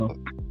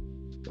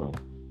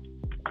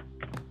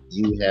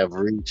You have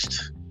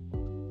reached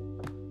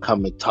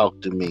Come and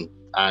Talk to Me.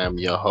 I am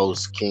your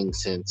host, King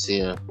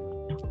Sincere.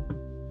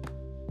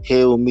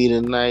 Here with me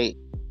tonight,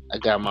 I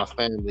got my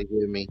family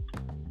with me.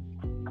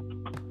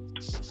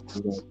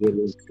 We're gonna get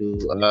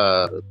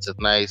into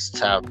tonight's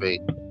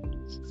topic.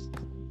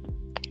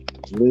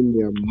 When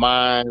your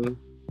mind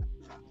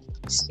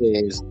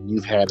says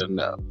you've had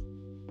enough.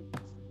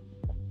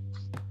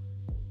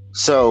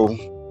 So,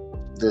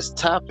 this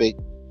topic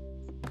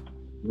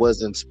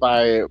was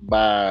inspired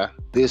by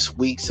this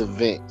week's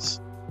events,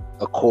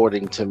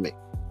 according to me.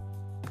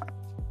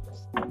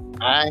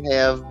 I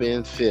have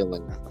been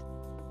feeling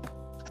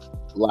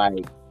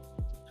like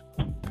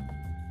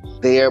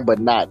there but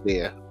not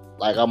there.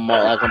 I'm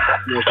having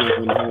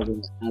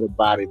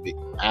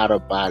out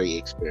of body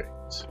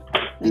experience.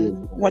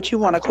 What, you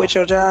want to quit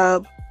your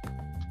job?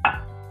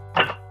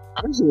 I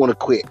just want to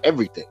quit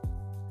everything.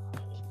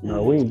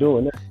 No, we ain't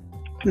doing that.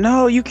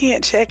 No, you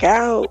can't check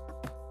out.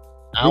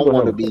 I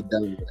want to be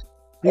done with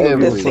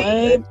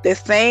everything. The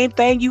same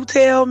thing you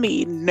tell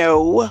me.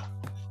 No.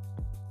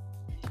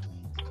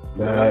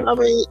 I've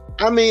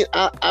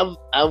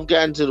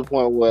gotten to the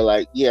point where,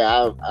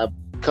 I've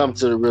come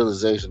to the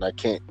realization I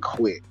can't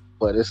quit,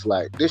 but it's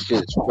like this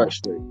shit is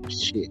frustrating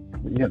as shit.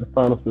 You got to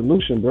find a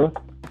solution, bro.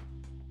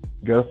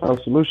 You got to find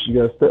a solution.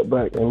 You got to step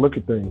back and look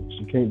at things.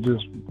 You can't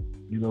just,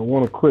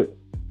 want to quit.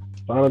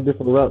 Find a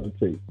different route to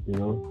take.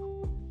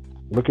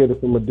 Look at it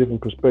from a different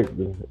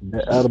perspective.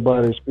 That out of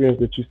body experience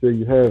that you say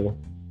you have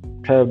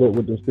that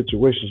with the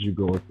situations you're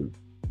going through,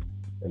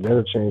 and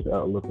that'll change the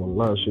outlook on a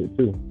lot of shit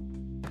too.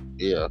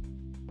 Yeah.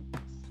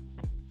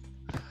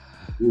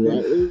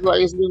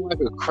 It's been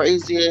like a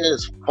crazy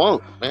ass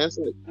funk, man. It's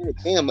like, God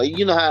damn,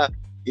 you know how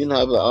you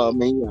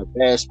got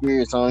bad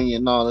spirits on you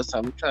and all this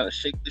time. I'm trying to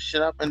shake this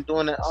shit up and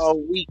doing that all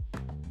week,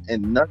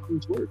 and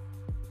nothing's working.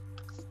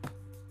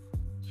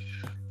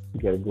 You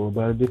gotta go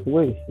about it a different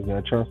way. You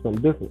gotta try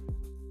something different.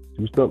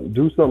 Do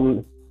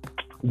something.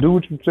 Do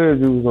what you said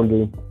you was gonna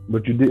do,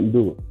 but you didn't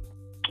do it.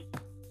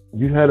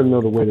 You had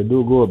another way to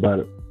go about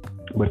it,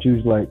 but you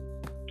was like,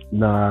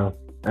 nah,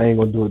 I ain't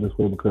gonna do it this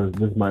way because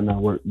this might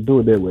not work. Do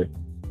it that way.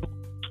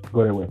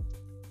 Go that way.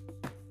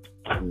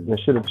 It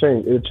should have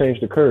changed. It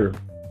changed the curve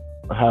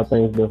of how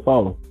things been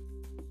following.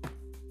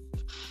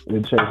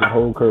 It changed the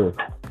whole curve.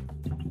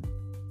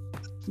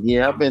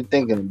 Yeah, I've been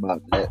thinking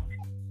about that.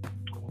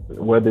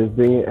 Whether it's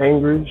being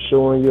angry,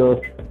 showing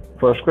your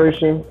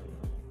frustration,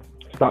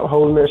 stop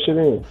holding that shit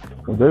in.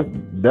 Cause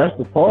that's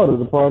the part of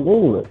the problem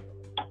anyway.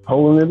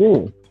 Holding it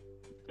in.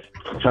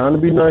 Trying to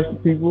be nice to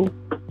people.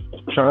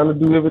 Trying to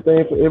do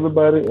everything for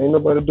everybody. Ain't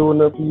nobody doing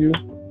nothing for you.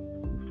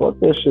 Fuck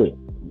that shit.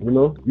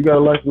 You got a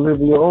life to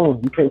live on your own.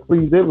 You can't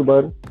please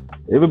everybody.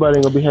 Everybody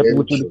ain't gonna be happy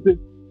with your decision.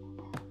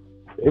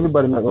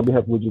 Everybody not gonna be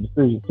happy with your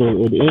decision.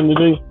 So at the end of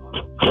the day,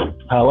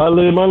 how I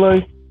live my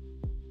life,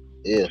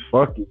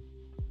 fuck it.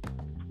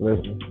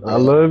 Listen, I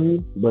love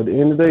you, but at the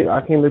end of the day,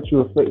 I can't let you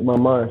affect my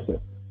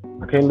mindset.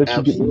 I can't let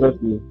you get the best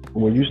of me.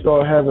 When you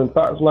start having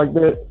thoughts like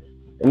that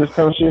and this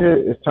kind of shit here,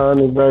 it's time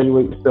to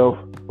evaluate yourself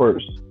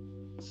first.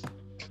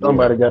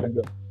 Somebody got to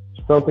go.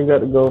 Something got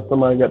to go.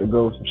 Somebody got to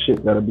go. Some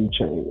shit got to be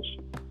changed.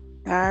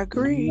 I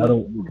agree. I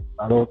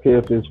don't care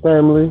if it's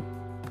family,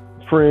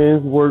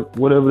 friends, work,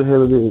 whatever the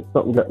hell it is.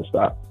 Something got to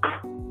stop.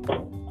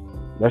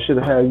 That should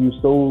have you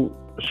so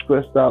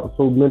stressed out,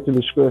 so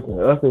mentally stressed. And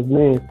us as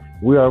men,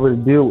 we already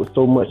deal with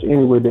so much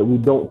anyway that we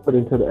don't put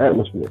into the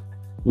atmosphere.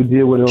 We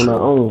deal with it on our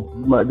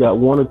own. We might got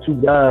one or two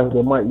guys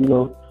that might,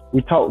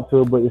 we talk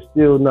to, but it's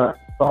still not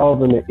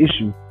solving the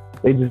issue.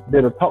 They just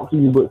there to talk to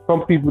you, but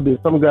some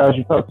guys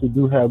you talk to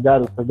do have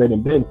guidance because they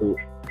done been through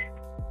it.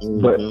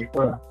 Mm-hmm.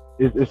 But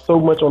it's so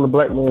much on the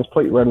black man's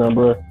plate right now,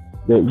 bro,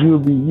 that you'll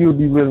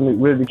be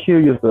ready to kill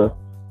yourself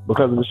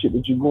because of the shit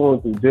that you're going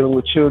through, dealing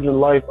with children,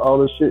 life, all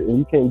this shit, and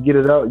you can't get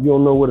it out. You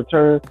don't know where to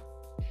turn.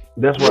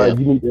 That's why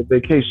you need that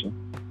vacation.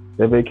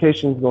 That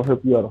vacation is gonna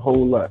help you out a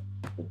whole lot.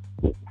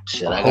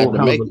 Shit, I got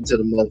to make it to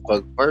the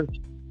motherfucker first.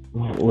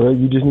 Well,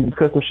 you just need to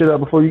cut some shit out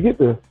before you get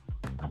there.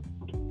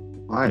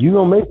 Right. You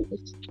gonna make it.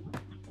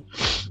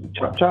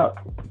 Chop.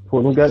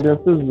 Pull them goddamn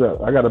scissors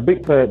out. I got a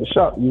big pad at the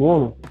shop. You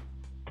want them?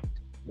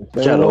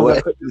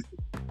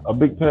 A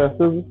big pad of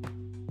scissors.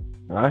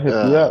 I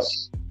help you out.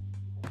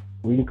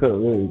 We can cut.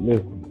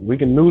 Listen, we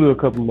can noodle a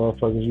couple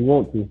motherfuckers. You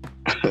want to?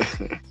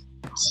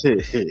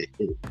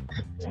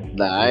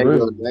 I ain't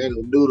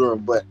gonna noodle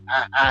them, but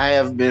I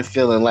have been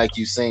feeling like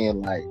you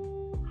saying, like,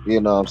 you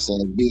know what I'm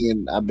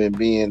saying? I've been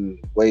being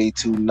way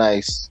too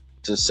nice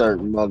to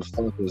certain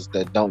motherfuckers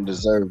that don't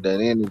deserve that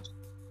energy.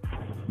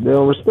 They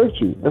don't respect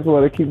you. That's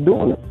why they keep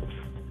doing it.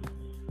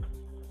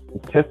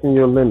 Testing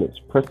your limits,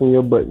 pressing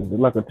your buttons.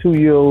 It's like a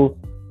 2-year-old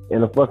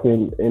in a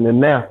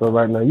NASA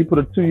right now. You put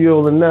a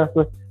 2-year-old in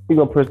NASA, he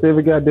gonna press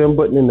every goddamn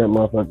button in that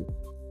motherfucker.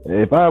 And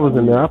if I was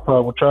in there, I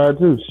probably would try it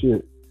too.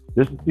 Shit,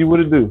 just to see what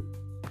it do.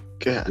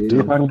 God,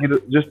 if I can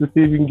just to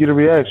see if you can get a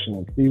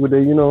reaction. See what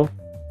they,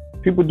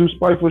 people do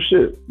spiteful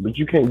shit, but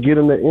you can't get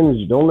them that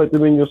energy. Don't let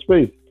them in your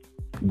space.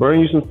 Burn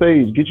you some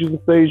sage. Get you some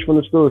sage from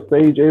the store.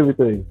 Sage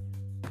everything.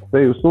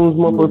 Say as soon as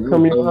motherfuckers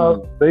come in your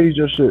house, save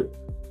your shit.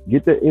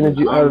 Get that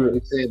energy I out of already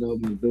it. said I'm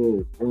gonna do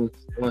it.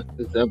 Once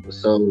this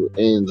episode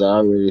ends, I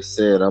already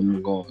said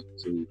I'm going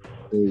to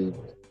save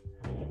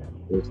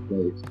this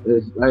place.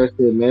 It's, like I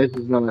said, man, it's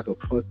just not like a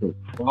fucking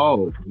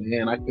fog,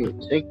 man. I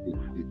can't take this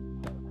shit.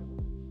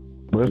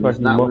 But it's And like it's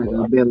you not like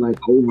motherfuckers. I've been like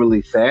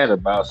overly sad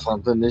about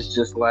something. It's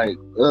just like,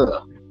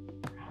 ugh.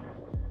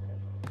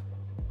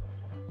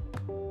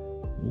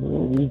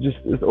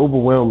 It's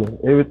overwhelming.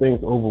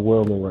 Everything's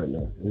overwhelming right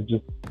now. There's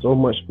just so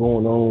much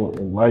going on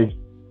in life.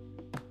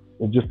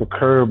 It's just a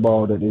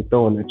curveball that they're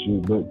throwing at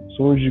you. But as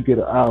soon as you get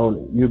an eye on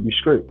it, you'll be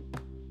straight.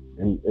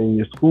 And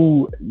your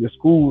school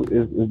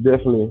is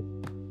definitely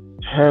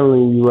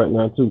handling you right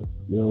now too.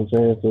 You know what I'm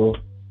saying? So,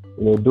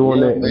 doing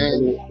Yeah, that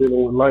and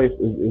dealing with life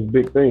is a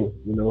big thing,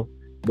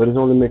 But it's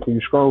only making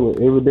you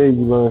stronger. Every day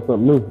you learn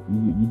something new.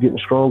 You're getting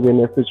stronger in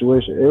that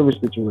situation, every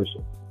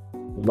situation.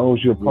 As long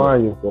as you apply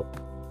yourself.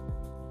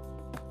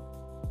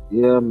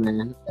 Yeah,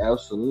 man,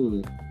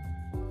 absolutely.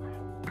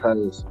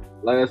 Because,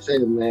 like I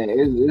said, man,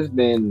 it's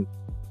been,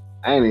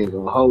 I ain't even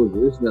gonna hold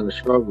it. It's been a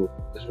struggle.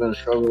 It's been a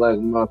struggle like a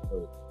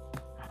motherfucker.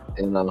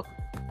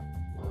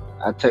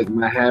 I take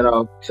my hat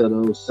off to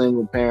those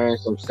single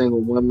parents, those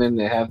single women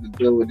that have to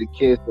deal with the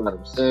kids by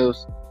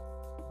themselves.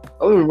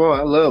 Overall,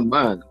 I love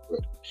mine, but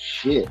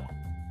shit.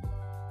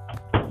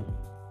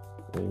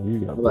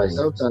 Like,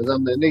 sometimes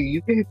I'm like, nigga,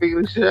 you can't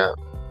figure this shit out.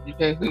 You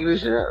can't figure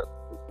this shit out.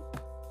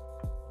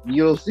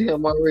 You don't see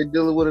I'm already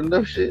dealing with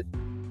enough shit.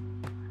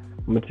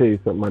 I'm gonna tell you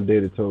something my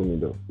daddy told me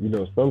though.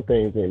 Some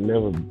things ain't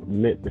never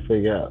meant to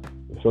figure out.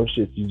 Some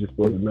shit you just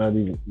supposed to not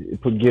even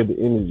give the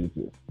energy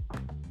to.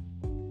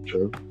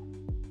 True.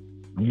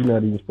 You're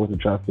not even supposed to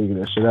try to figure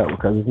that shit out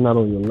because it's not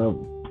on your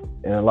level.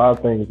 And a lot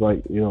of things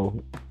like,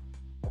 you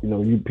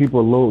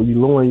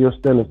lowering your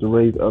standards to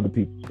raise other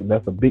people. So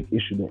that's a big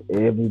issue that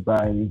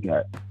everybody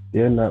got.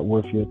 They're not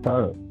worth your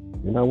time.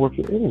 They're not worth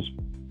your energy.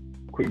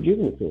 Quit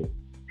giving it to them.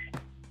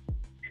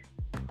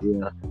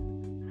 Yeah.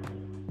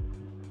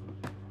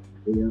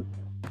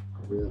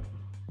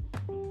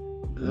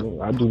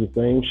 I do the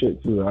same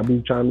shit too. I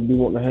be trying to be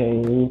wanting to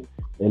hang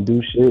and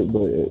do shit,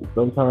 but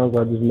sometimes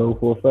I just know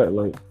for a fact,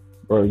 like,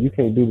 bro, you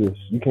can't do this,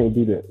 you can't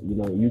do that.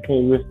 You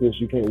can't risk this,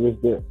 you can't risk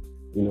that.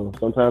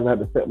 Sometimes I have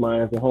to set my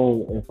ass at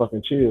home and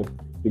fucking chill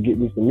to get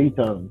me some me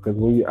time. Because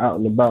when you're out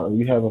and about and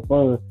you having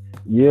fun,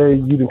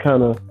 you can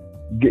kind of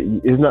get.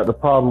 It's not the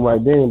problem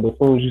right then, but as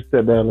soon as you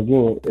sit down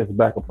again, it's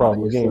back a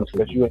problem again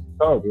because you ain't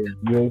solved it.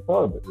 You ain't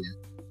solved it.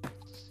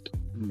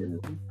 Yeah.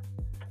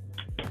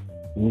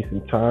 You need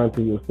some time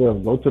to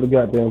yourself. Go to the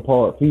goddamn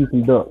park, feed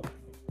some ducks.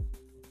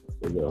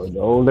 The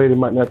old lady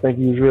might not think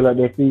you was real out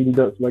there feeding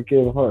ducks like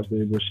Kevin Hart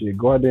said, but shit,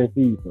 go out there and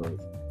feed some.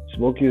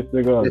 Smoke your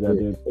cigar out there.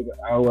 Take an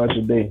hour out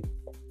your day.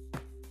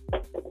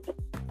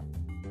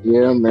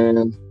 Yeah,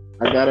 man.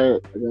 I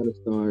gotta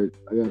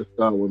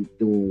start with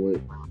doing what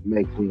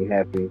makes me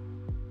happy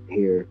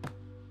here.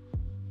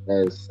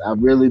 As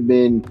I've really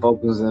been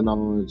focusing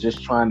on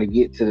just trying to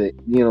get to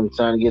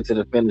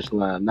the finish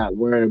line, not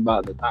worrying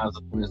about the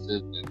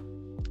consequences and,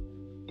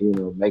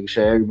 making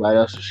sure everybody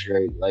else is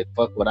straight. Like,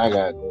 fuck what I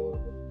got going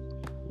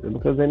on.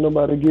 Because ain't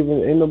nobody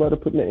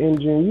putting the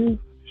energy in you.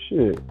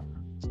 Shit.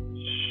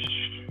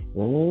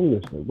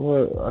 Listen,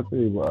 boy, I tell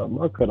you what,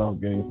 my cutoff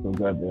game's so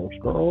goddamn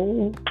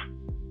strong.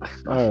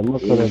 My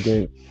cutoff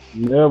game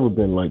never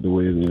been like the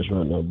way it is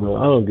right now, bro.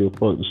 I don't give a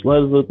fuck. The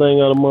slightest little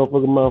thing out of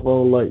motherfucking mouth, I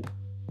don't like.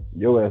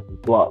 Your ass is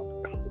blocked.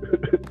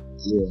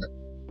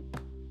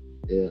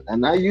 Yeah.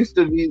 And I used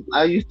to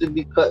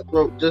be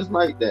cutthroat just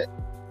like that.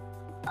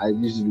 I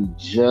used to be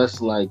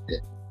just like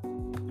that.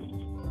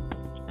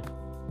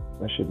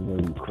 That shit is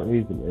gonna be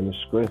crazy, man. It's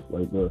stress,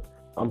 like, bro.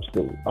 I'm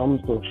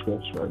so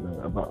stressed right now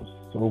about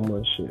so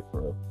much shit,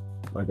 bro.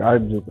 Like, I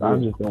just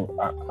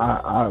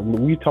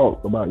don't. We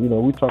talk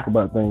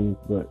about things,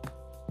 but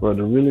bro,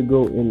 to really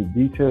go into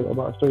detail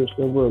about certain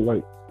stuff, bro,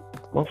 like,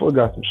 motherfucker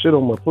got some shit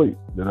on my plate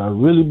that I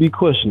really be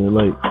questioning.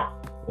 Like,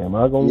 am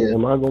I gonna make this?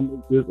 Am I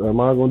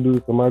gonna do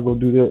this? Am I gonna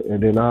do that?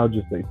 And then I'll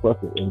just say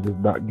fuck it and just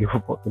not give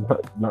a fuck and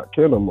not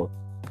care no more.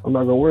 I'm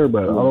not gonna worry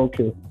about it. I don't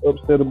care.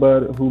 Upset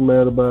about it, who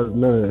mad about it,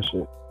 none of that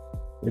shit.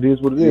 It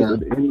is what it is. At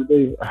the end of the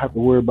day, I have to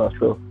worry about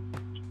stuff.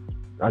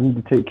 I need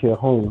to take care of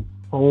home.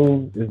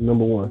 Home is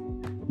number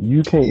one.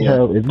 You can't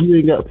have, if you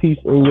ain't got peace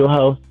in your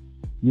house,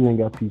 you ain't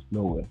got peace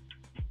nowhere.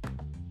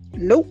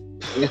 Nope.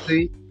 You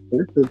see,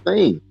 that's the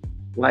thing.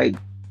 Like,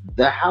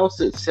 the house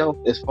itself,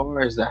 as far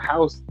as the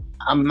house,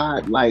 I'm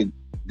not like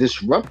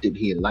disrupted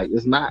here. Like,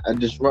 it's not a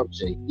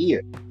disruption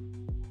here.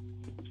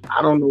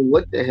 I don't know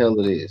what the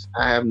hell it is.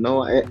 I have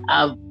no.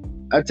 I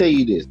tell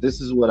you this. This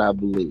is what I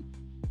believe.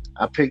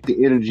 I picked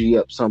the energy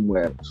up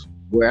somewhere else.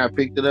 Where I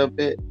picked it up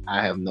at,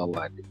 I have no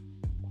idea.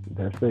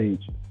 That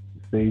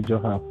sage your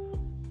house.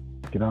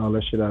 Get all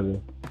that shit out of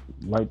there.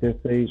 Light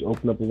that sage.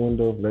 Open up a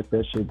window. Let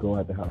that shit go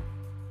out the house.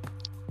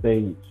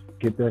 Sage.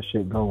 Get that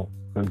shit going.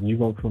 Because you're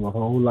going to feel a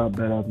whole lot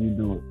better after you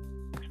do it.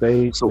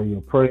 Sage, say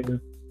your prayers.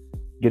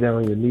 Get down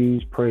on your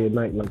knees. Pray at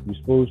night like you're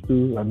supposed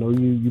to. I know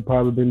you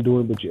probably been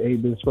doing, but you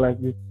ain't been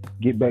slacking.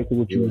 Get back to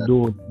what you were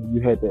doing when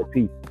you had that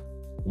peace.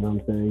 You know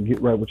what I'm saying?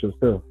 Get right with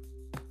yourself.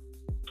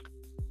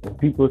 And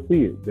people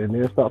see it, then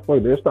they'll stop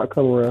fighting. They'll start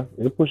coming around.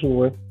 They'll push them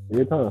away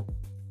every time.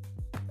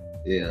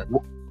 Yeah.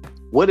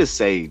 What is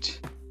sage?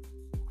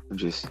 I'm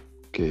just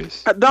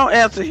curious. Don't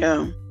answer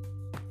him.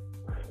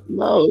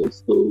 No,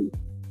 it's cool.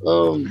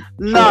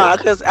 Nah,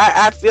 because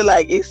I feel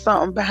like it's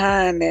something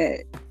behind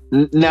that.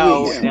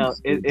 No, Yeah.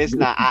 it's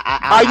not.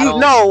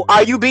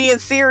 Are you being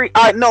serious?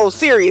 No,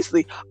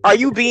 seriously. Are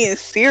you being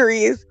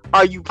serious?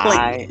 Are you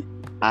playing?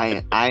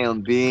 I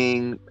am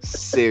being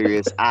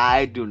serious.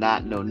 I do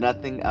not know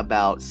nothing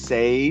about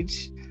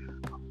sage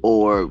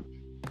or.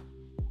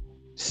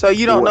 So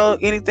you don't know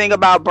anything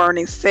about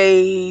burning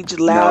sage,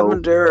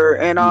 lavender,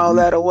 and all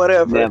that, or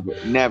whatever?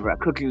 Never.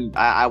 Cooking.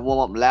 I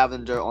warm up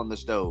lavender on the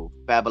stove.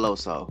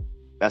 Fabuloso.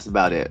 That's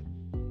about it.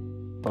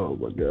 Oh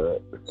my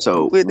God.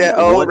 So With that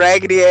old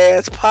raggedy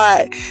ass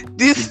pot.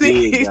 This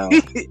thing.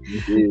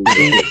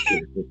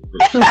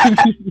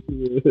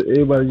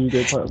 Everybody use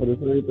that pot for the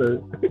same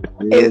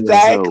thing.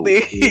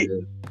 Exactly.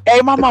 Hey,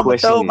 my mama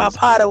question threw my is-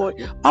 pot away.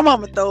 My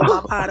mama threw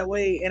my pot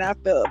away, and I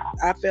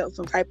felt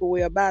some type of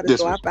way about it.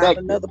 So I found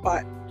Disrespectful. another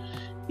pot.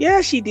 Yeah,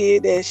 she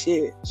did that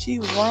shit. She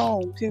was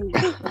wrong too.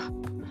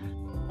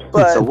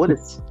 But So what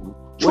is?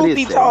 truth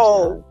be sage,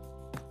 told,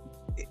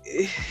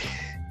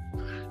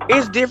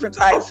 it's different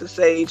types of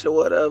sage or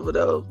whatever.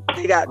 Though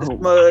they got the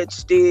smudge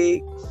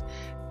sticks,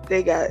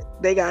 they got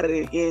it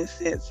in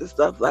incense and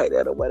stuff like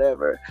that or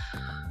whatever.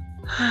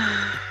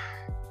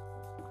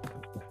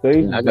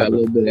 Sage, I got a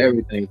little bit of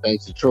everything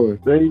thanks to Troy.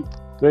 Sage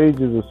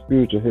is a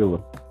spiritual healer.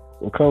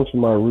 It comes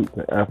from our roots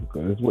in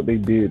Africa. It's what they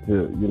did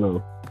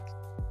to,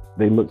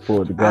 they look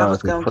for the I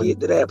gods. was gonna get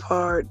to that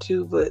part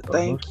too, but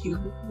thank you.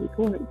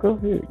 Go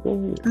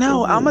ahead.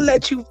 No, I'm gonna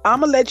let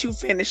you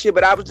finish it.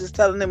 But I was just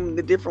telling them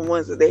the different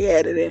ones that they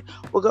had it in.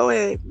 Well, go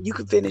ahead. You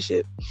can finish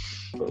it.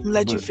 I'm gonna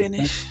let you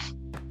finish.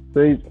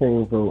 Sage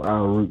came from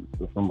our roots,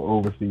 from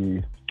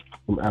overseas,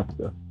 from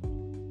Africa.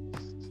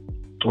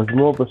 It's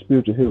more of a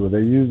spiritual healer.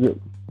 They use it.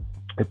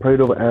 They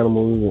prayed over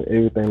animals and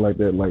everything like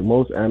that. Like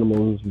most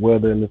animals,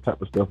 weather and this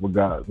type of stuff with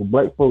God. But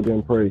black folk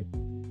didn't pray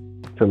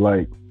to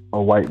like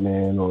a white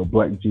man or a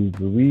black Jesus.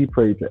 We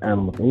prayed to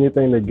animals.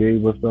 Anything that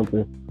gave us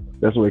something,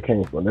 that's where it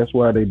came from. That's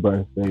why they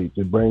burn sage.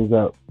 It brings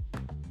out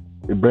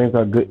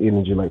good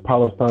energy. Like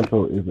Palo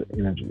Santo is an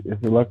energy.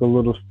 It's like a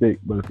little stick,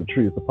 but it's a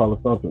tree. It's a Palo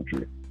Santo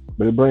tree.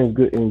 But it brings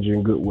good energy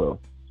and good wealth.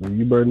 So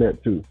you burn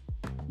that too.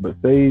 But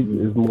sage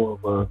is more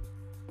of a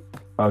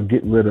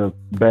get rid of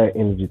bad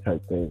energy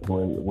type thing.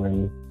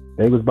 When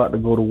they was about to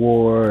go to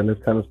war and this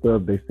kind of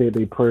stuff, they said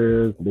their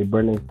prayers, they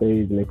burn their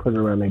sage and they put it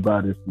around their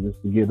bodies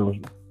just to get those,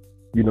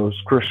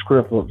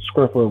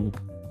 scruff of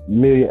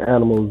million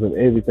animals and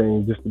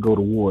everything just to go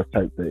to war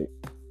type thing.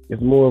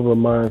 It's more of a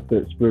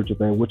mindset, spiritual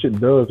thing, which it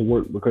does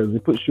work because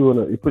it puts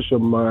your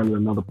mind in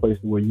another place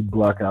where you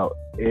block out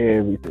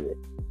everything.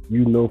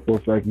 You know for a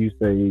fact you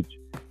sage.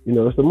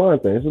 It's a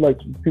mind thing. It's like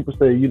people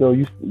say,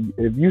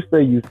 if you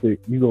say you sick,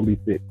 you're gonna be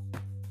sick.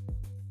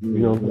 You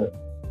know what I'm saying?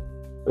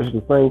 It's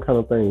the same kind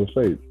of thing with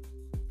sage.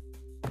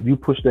 You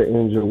push that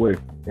energy away,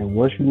 and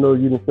once you know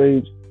you're in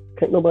sage,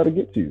 can't nobody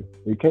get to you.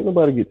 Can't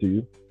nobody get to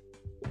you.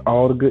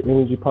 All the good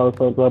energy, Palo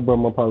Santo, I burn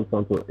my Palo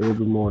Santo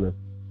every morning,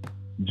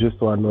 just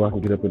so I know I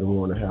can get up in the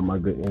morning and have my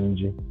good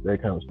energy,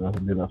 that kind of stuff,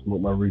 and then I smoke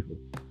my reefer.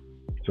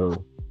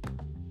 So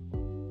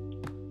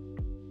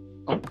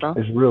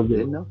it's real good.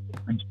 Didn't know.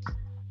 It's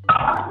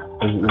I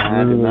really, did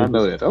really not good.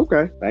 know that.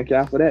 Okay, thank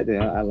y'all for that.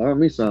 Then I learned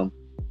me something.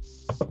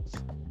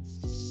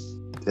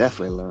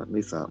 Definitely learned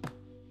me something.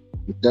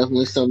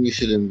 Definitely something you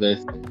should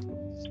invest in.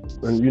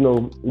 And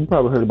you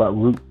probably heard about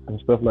roots and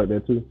stuff like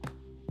that too.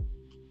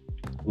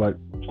 Like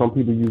some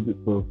people use it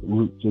for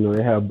roots.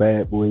 They have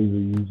bad ways of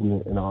using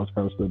it and all this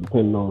kind of stuff,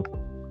 depending on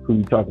who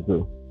you're talking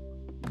to.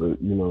 But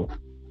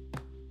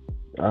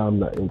I'm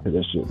not into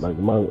that shit. Like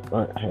my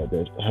aunt had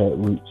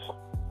roots.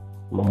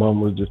 My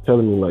mom was just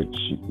telling me like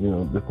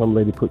some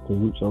lady put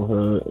some roots on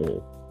her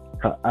and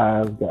her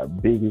eyes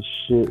got big as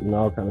shit and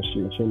all kind of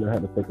shit. And she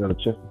had to take her to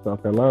Chester,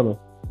 South Carolina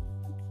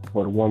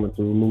for the woman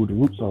to remove the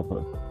roots off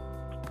her.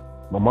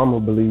 My mama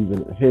believes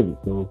in it heavy,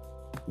 so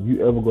if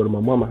you ever go to my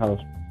mama's house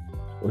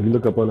or you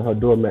look up under her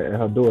doormat at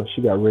her door,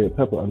 she got red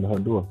pepper under her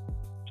door.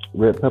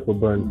 Red pepper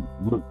burn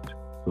roots.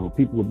 So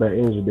people with bad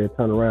energy, they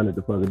turn around at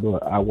the fucking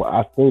door.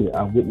 I seen it.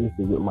 I witnessed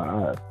it with my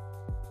eyes.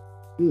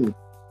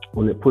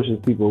 When it pushes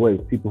people away,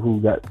 people who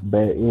got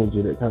bad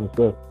energy, that kind of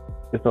stuff,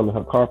 it's under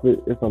her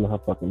carpet, it's under her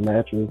fucking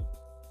mattress,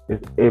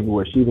 it's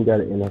everywhere. She even got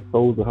it in the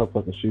soles of her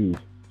fucking shoes.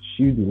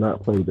 She do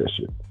not play that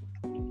shit.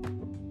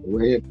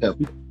 Red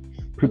pepper.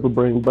 People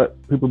bring bad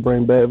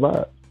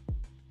vibes.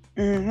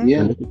 Mm-hmm. Yeah.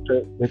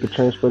 And they could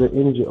transfer the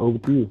energy over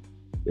to you.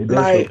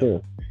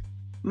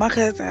 My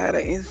cousin had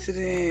an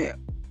incident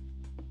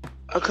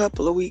a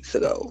couple of weeks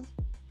ago.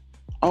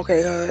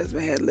 Okay, her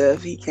husband had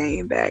left, he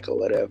came back or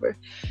whatever.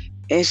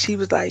 And she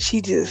was like,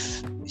 she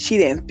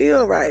didn't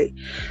feel right.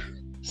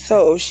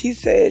 So she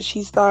said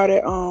she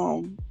started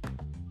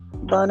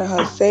burning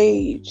her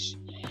sage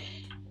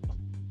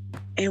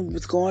and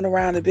was going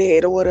around the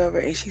bed or whatever.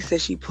 And she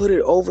said she put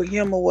it over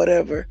him or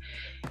whatever.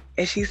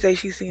 and she said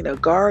she seen a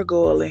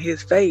gargoyle in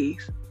his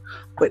face.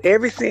 But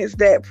ever since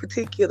that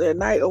particular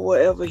night or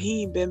whatever,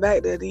 he ain't been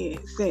back there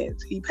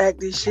since. He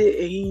packed his shit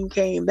and he ain't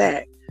came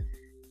back.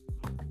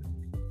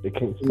 They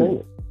can't stand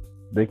it.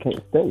 They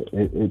can't stand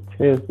it. It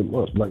tears them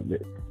up like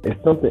that.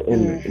 It's something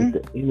in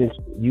the image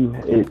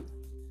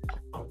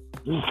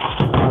I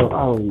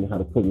don't even know how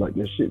to put it like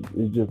this shit.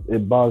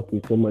 It bothers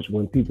me so much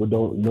when people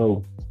don't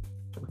know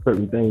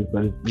certain things,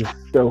 but it's just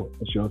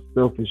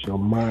it's your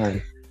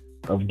mind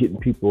of getting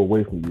people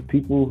away from you.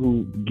 People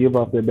who give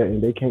off their back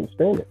and they can't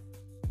stand it.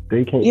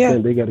 They can't stand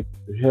it. They got to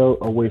get the hell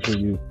away from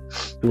you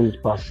as soon as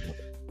possible.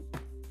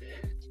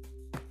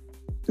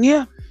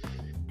 Yeah.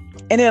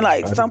 And then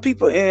some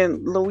people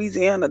in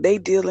Louisiana, they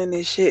deal in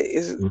this shit.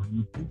 It's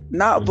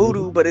not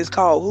voodoo, but it's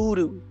called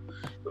hoodoo.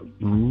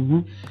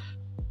 Mm-hmm.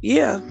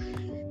 Yeah.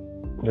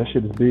 That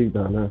shit is big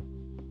down there.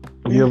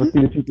 You ever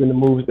see the people in the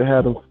movies that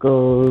have them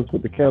skulls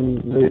with the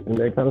candles lit and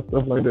that kind of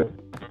stuff like that?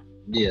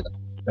 Yeah.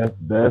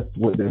 That's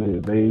what that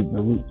is. The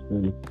roots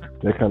and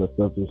that kind of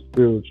stuff is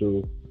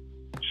spiritual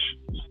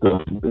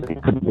stuff.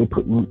 They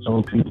put roots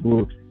on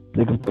people.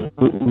 They can put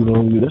roots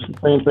on you. That's the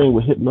same thing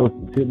with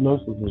hypnosis.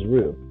 Hypnosis is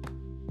real.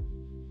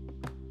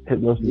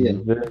 Hypnosis is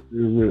very,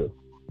 very real.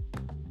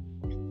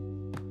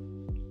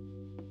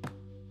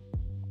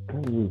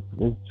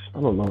 I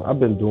don't know. I've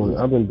been doing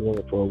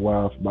it for a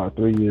while, for about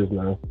 3 years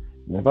now.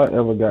 And if I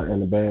ever got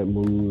in a bad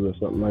mood or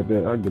something like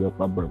that, I get up,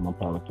 I break my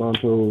Palo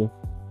Santo,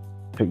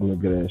 take me a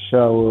good ass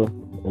shower,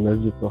 and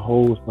there's just a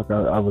whole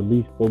I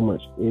release so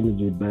much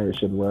energy, bad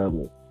shit around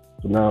me.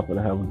 So now I'm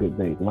gonna have a good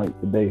day. Like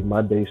today,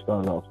 my day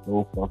started off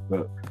so fucked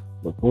up.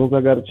 But as soon as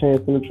I got a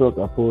chance in the truck,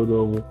 I pulled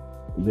over,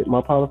 lit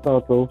my Palo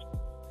Santo,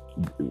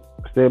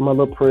 said my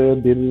little prayer,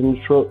 did it in the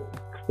truck,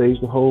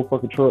 staged the whole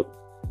fucking truck,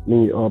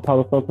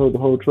 Palo Santo the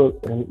whole truck,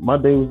 and my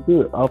day was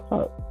good off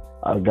top.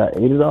 I got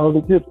 $80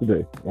 in tips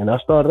today, and I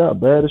started out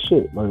bad as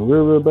shit, like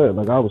real bad.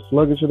 Like I was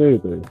sluggish and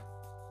everything.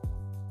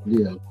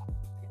 Yeah,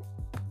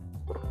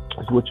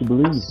 it's what you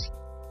believe.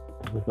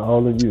 It's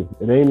all in you.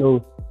 It ain't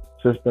no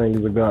such thing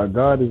as a God.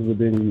 God is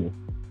within you.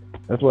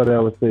 That's why they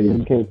always say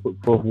you can't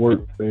put forth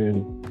works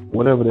and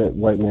whatever that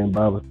white man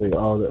Bible say,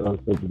 all the other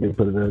stuff that they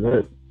put in there.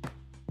 That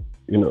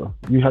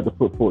you have to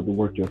put forth the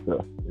work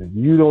yourself. If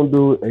you don't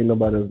do it, ain't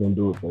nobody else gonna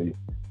do it for you.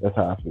 That's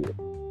how I feel.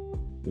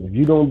 If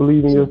you don't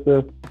believe in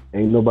yourself,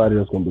 ain't nobody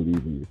else gonna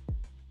believe in you.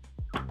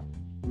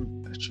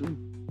 That's true.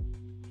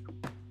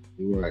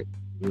 You're right.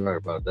 You're right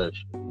about that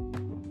shit.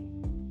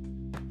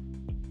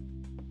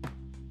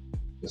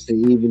 See,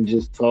 even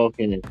just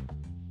talking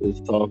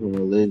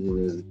religion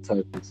is a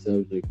touchy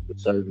subject for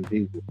certain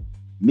people.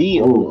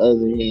 Me, on the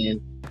other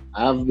hand,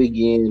 I've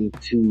begun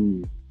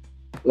to,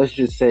 let's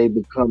just say,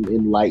 become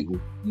enlightened.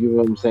 You know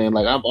what I'm saying?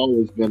 Like, I've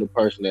always been a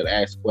person that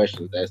asks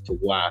questions as to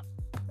why.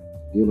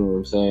 You know what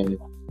I'm saying?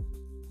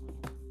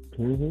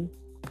 Mm-hmm.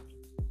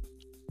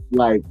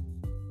 Like,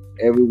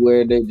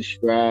 everywhere they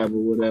describe or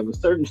whatever,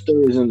 certain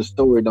stories in the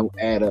story don't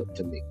add up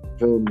to me.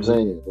 You know what I'm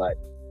saying? Like,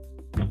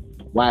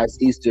 why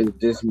is Easter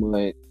this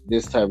month,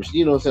 this type of shit?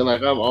 You know what I'm saying?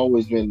 Like, I've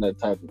always been that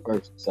type of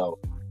person. So,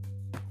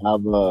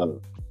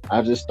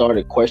 I just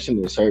started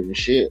questioning certain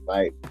shit.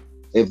 Like,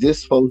 if this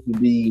is supposed to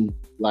be,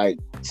 like,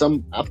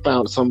 I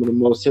found some of the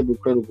most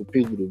hypocritical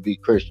people to be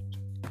Christians.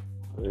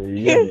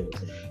 Yeah.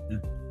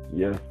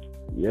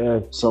 Yeah.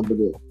 Some of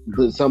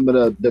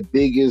the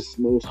biggest,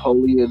 most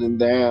holier than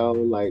thou,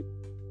 like,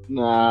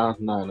 nah.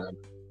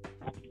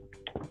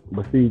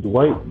 But see,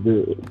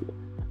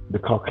 the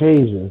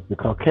Caucasians, the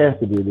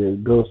caucasity, there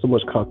goes so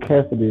much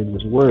caucasity in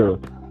this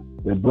world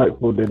that black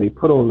folk that they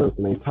put on us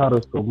and they taught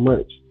us so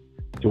much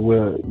to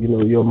where,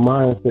 your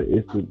mindset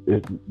is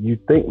you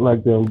think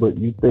like them, but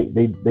you think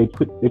they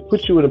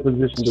put you in a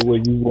position to where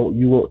you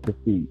want to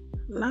see.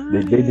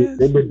 Nice.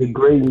 They've been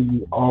degrading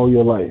you all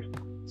your life,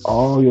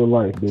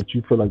 that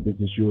you feel like that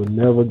you'll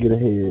never get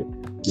ahead,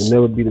 you'll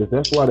never be this.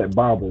 That's why that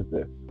Bible is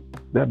there.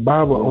 That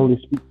Bible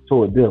only speaks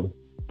toward them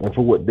and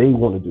for what they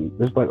want to do.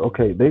 It's like,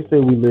 okay, they say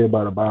we live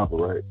by the Bible,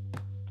 right?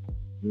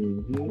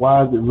 Mm-hmm.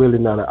 Why is it really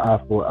not an eye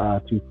for an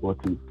eye, tooth for a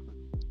tooth?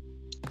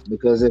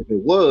 Because if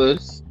it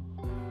was,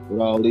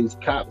 with all these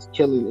cops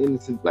killing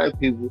innocent black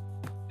people,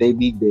 they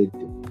be dead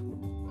too.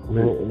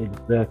 Man,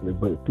 exactly.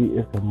 But see,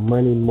 it's a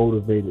money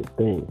motivated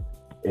thing.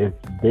 If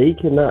they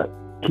cannot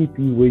keep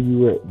you where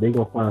you at, they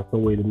gonna find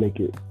some way to make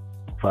it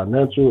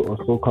financial or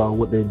so-called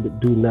what they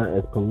do now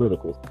as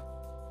political.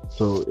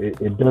 So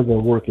it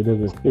doesn't work. It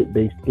doesn't fit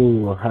their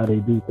scheme or how they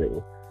do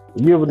things.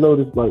 You ever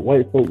notice like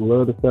white folk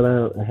love to sit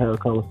down and have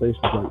conversations?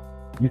 Like,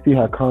 you see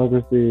how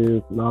Congress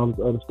is and all this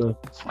other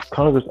stuff.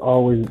 Congress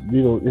always,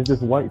 it's this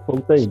white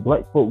folk thing.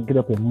 Black folk get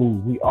up and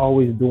move. We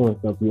always doing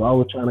stuff. We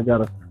always trying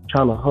to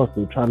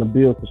hustle, trying to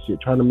build for shit,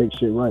 trying to make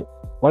shit right.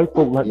 White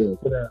folk like to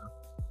sit down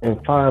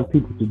and find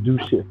people to do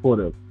shit for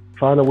them.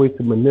 Find a way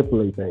to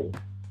manipulate things.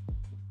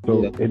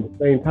 So at the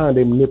same time,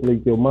 they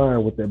manipulate your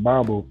mind with their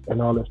Bible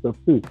and all that stuff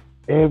too.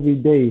 Every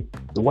day,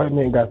 the white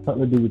man got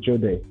something to do with your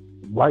day.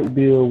 Light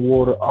bill,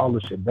 water, all the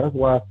shit. That's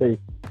why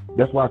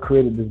I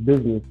created this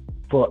business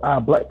for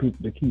our black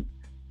people to keep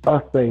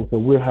us saying, so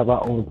we'll have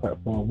our own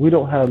platform. We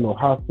don't have no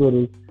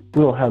hospitals.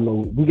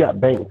 We got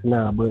banks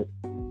now, but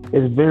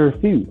it's very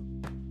few.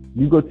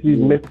 You go to these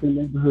Mexican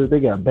neighborhoods, they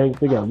got banks,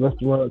 they got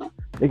restaurants,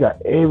 they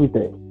got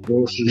everything.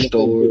 Grocery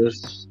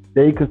stores.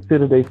 They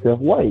consider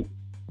themselves white.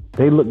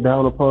 They look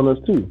down upon us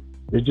too.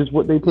 It's just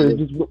what they put. It's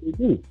just what they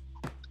do.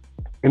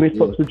 And it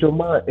fucks with your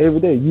mind every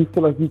day. You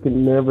feel like you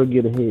can never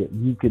get ahead.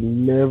 You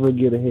can never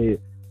get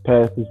ahead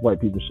past this white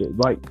people shit.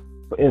 Like,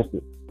 for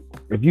instance,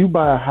 if you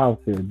buy a house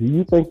here, do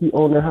you think you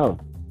own that house?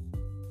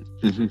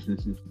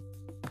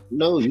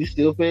 No, you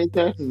still paying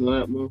taxes on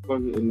that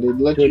motherfucker. And they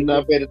let you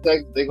not pay the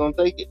taxes, they gonna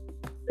take it.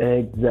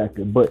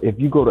 Exactly. But if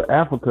you go to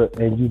Africa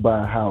and you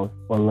buy a house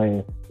or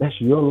land, that's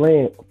your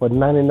land for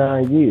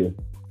 99 years.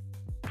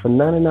 For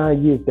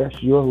 99 years,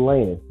 that's your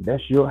land.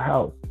 That's your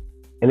house.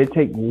 And it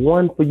takes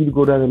one for you to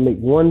go down and make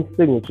one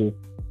signature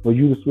for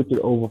you to switch it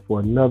over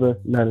for another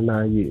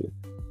 99 years.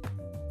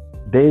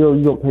 They know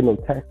you don't pay no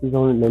taxes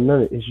on it, no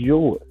none of it. It's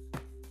yours.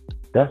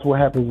 That's what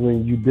happens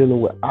when you're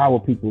dealing with our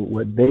people,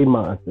 with their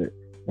mindset,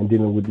 and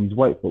dealing with these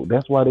white folk.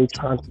 That's why they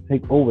trying to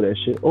take over that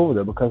shit over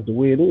there, because the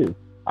way it is.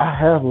 I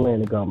have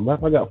land in Ghana.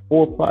 I got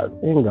 4 plots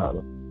in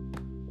Ghana.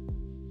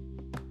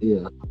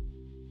 Yeah.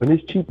 And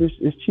it's cheapest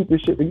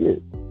shit to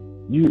get.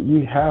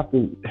 You have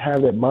to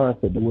have that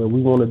mindset where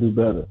we want to do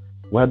better.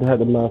 We have to have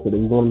the mindset that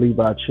we want to leave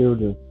our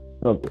children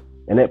something.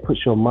 And that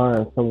puts your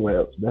mind somewhere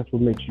else. That's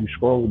what makes you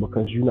stronger,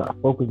 because you're not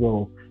focused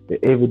on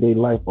the everyday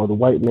life or the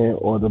white man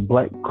or the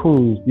black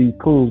coons, these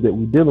coons that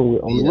we're dealing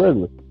with on the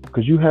regular.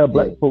 Because you have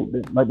black folk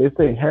that, like they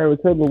say, Harry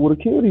Tubman would have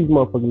killed these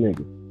motherfucking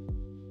niggas.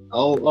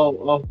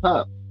 Off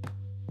top.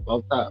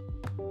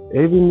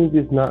 Every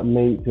nigga's not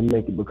made to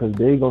make it, because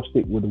they gonna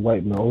stick with the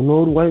white man. Oh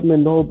no, the white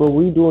man, no, bro,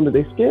 we doing it.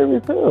 They scary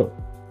as hell.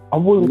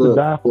 I'm willing to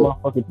die for my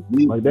fucking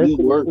people. Like that. We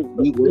work with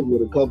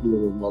a couple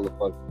of them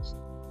motherfuckers.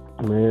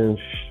 Man,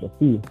 I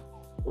see.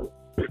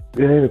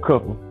 It ain't a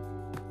couple.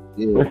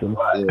 Yeah, it's a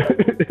lot.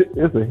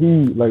 Yeah. It's a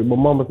heave. Like my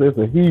mama said, it's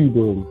a heave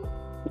of them.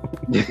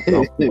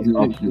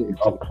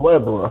 A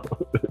plethora.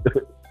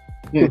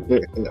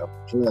 A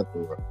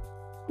plethora.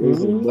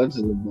 There's a bunch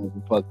of them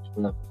motherfuckers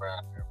running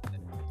around here.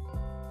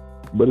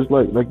 But it's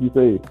like you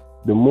say,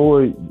 the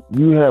more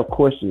you have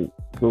questions,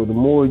 so the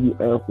more you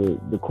answer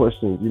the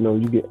questions,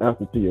 you get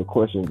answers to your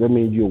questions. That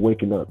means you're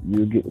waking up.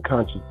 You're getting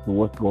conscious of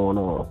what's going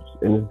on.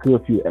 And it's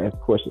good for you to ask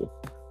questions.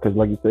 Because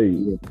like you say,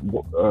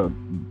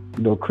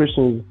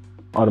 Christians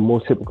are the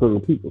most hypocritical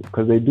people.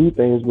 Because they do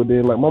things, but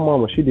then like my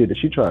mama, she did it.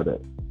 She tried that,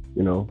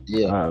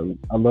 Yeah.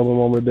 I love my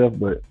mama to death,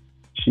 but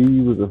she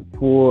was a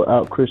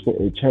full-out Christian.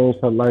 It changed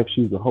her life.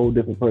 She was a whole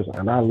different person.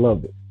 And I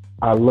loved it.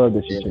 I love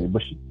that she changed.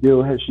 But she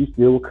still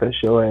would cuss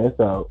your ass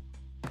out.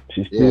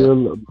 She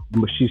still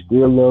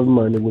loves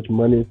money, which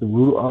money is the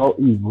root of all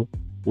evil,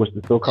 which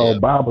the so-called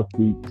Bible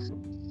speaks.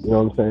 You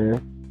know what I'm saying?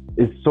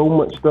 It's so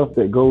much stuff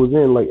that goes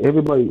in. Like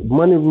everybody,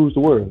 money rules the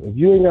world. If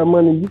you ain't got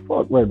money, you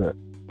fuck right there.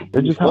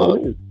 That's just how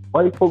it is.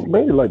 White folks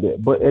made it like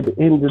that. But at the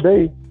end of the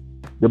day,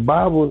 the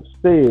Bible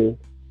says,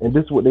 and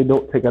this is what they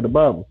don't take out of the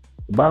Bible.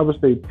 The Bible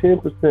says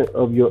 10%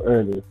 of your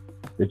earnings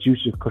that you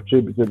should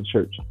contribute to the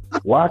church.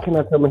 Why can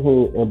I come in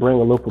here and bring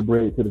a loaf of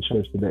bread to the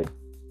church today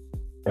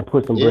and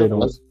put some bread on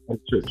the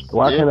church?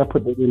 Why can't I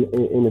put that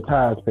in the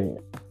tithes pan?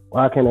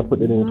 Why can't I put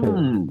that in the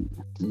pan?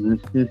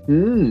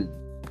 Mm-hmm.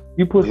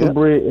 You put some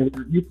bread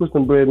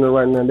in there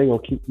right now, they're gonna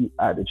keep you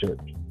out the church.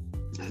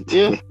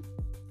 Yeah.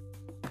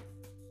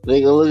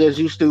 They gonna look at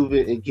you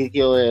stupid and kick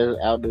your ass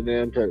out the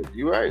damn church.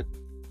 You right.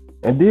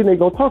 And then they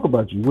gonna talk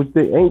about you, which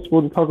they ain't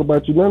supposed to talk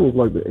about you. None of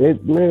like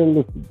that. Man,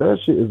 listen, that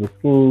shit is a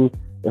scheme.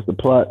 That's a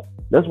plot.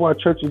 That's why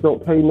churches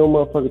don't pay no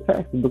motherfucking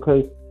taxes,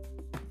 because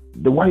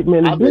the white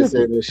man is I've been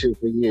saying that shit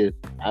for years.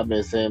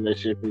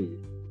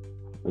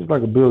 It's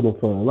like a building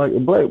fund. Like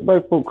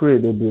black folk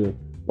created that building.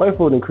 White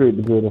folk didn't create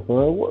the building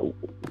fund.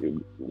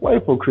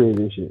 White folk created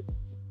this shit.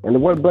 And the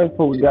white black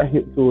folk got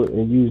hit to it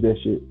and used that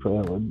shit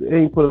forever. They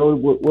ain't put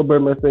what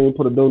Birdman say, ain't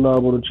put a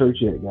doorknob on the church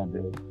yet,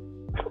 goddamn.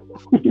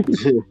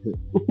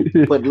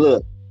 But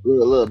look,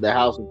 the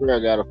House of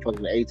Prayer got a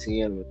fucking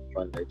ATM in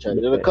front of their church.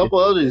 And a couple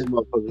of these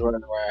motherfuckers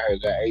running around here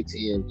got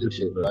ATMs and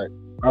shit. Like,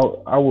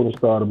 I want to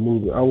start a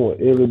movement. I want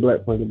every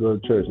black person to go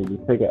to church and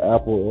just take an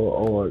apple or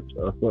orange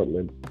or something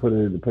and put it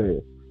in the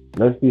pan.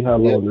 Let's see how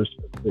long this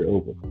shit stay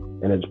open.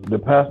 And the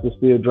pastor's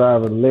still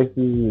driving Lexus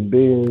and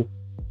Benz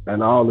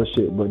and all this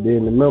shit, but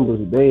then the members,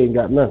 they ain't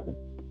got nothing.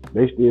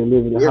 They still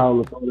living in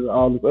Holland and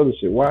all this other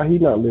shit. Why he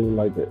not living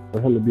like that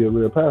for him to be a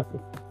real pastor?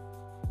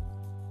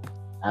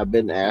 I've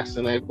been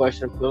asking that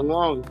question for the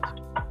longest.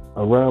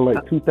 Around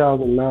like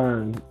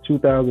 2009,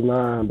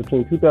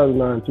 between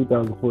 2009 and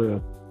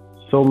 2012,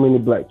 so many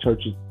black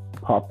churches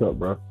popped up,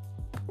 bro.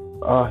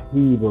 Bro.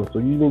 So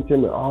you didn't tell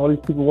me all these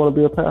people want to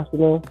be a pastor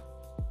now?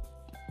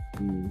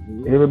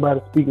 Mm-hmm.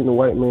 Everybody speaking the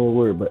white man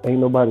word, but ain't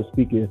nobody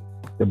speaking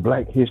the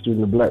black history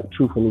and the black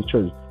truth in these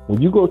churches.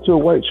 When you go to a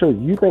white church,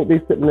 you think they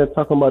sitting there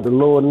talking about the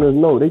Lord and this?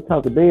 No, they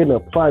in there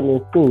plotting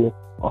and scheming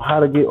on how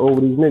to get over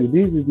these niggas.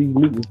 These are these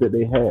meetings that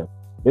they have.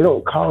 They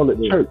don't call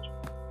it church.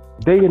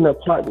 They end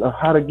up plotting on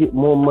how to get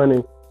more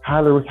money,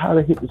 how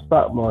to hit the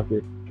stock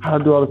market, How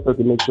to do all this stuff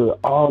to make sure that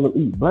all of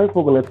them eat. Black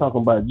folk, and they're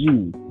talking about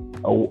Jews.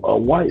 A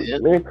white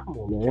man, come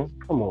on, man.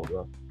 Come on,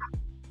 bro.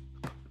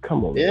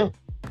 Come on, man.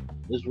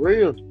 It's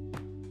real.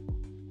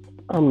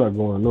 I'm not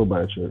going to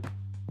nobody's church.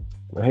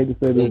 I hate to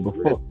say this, but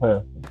fuck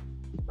pastor.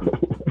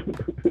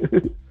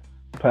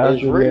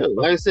 It's real.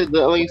 Like I said,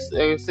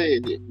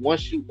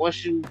 once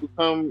you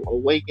become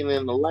awakened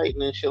in the light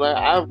and shit, like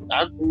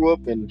I grew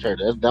up in the church.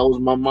 That was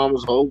my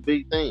mama's whole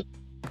big thing.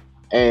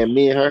 And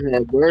me and her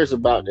had words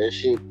about that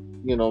shit,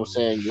 you know what I'm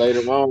saying,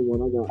 later on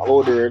when I got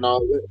older and all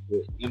that,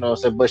 you know what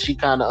I'm saying, but she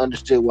kind of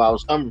understood where I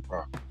was coming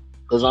from.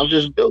 Because I'm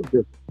just built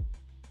different.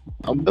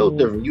 I'm built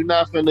different. You're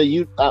not finna,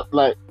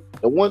 like,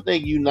 the one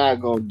thing you're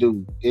not gonna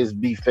do is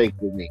be fake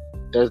with me.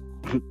 That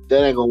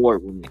ain't gonna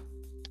work with me.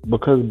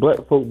 Because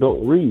black folk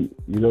don't read.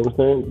 You know what I'm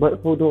saying?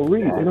 Black folk don't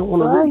read. They don't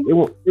want to read. They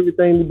want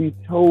everything to be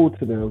told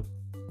to them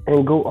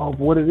and go off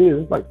what it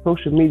is. It's like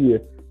social media.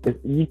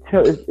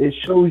 It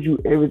shows you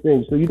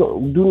everything, so you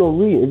don't do no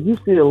reading. If you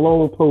see a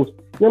long post,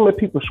 you know how many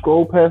people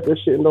scroll past that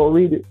shit and don't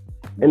read it,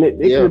 and they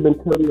could have been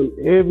telling them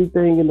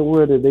everything in the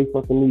world that they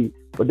fucking need,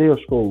 but they'll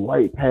scroll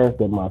right past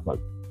that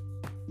motherfucker.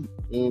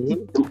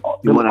 You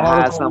want to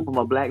hide something from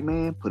a black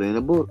man? Put it in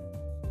a book.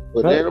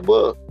 Put it in a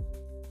book.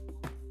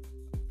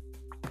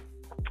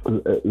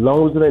 As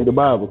long as it ain't the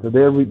Bible, because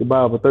they'll read the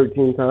Bible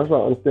 13 times. I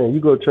don't understand.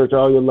 You go to church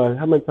all your life.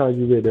 How many times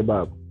you read that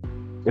Bible?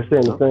 They're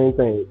saying the same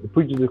thing. The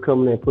preacher just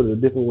coming in and put it a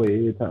different way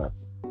every time.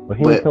 But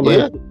he ain't coming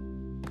in.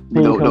 He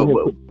ain't coming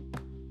in put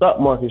stock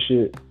market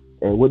shit.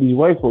 And what these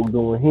white folks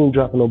doing, he ain't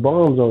dropping no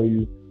bombs on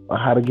you on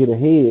how to get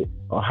ahead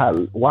or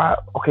why.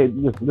 Okay,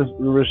 this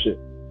real shit.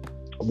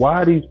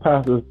 Why these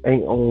pastors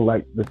ain't on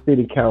like the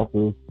city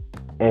councils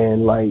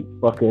and like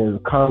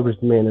fucking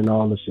congressmen and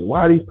all this shit?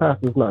 Why are these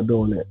pastors not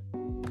doing that?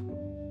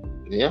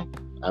 Yeah,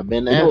 I've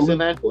been asking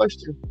that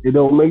question. It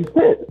don't make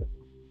sense.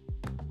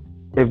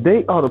 If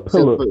they are the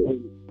pillar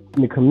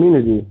in the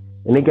community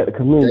and they got the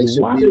community, they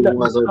should why be the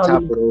ones on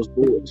top of those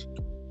boards?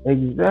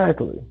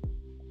 Exactly.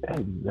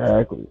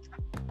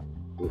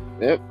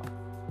 Yep.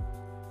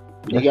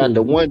 You got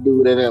the one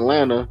dude in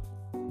Atlanta,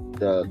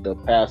 the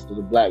pastor,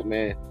 the black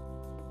man,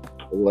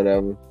 or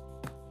whatever.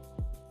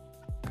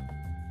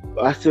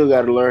 But I still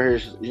got to learn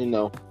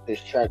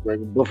his track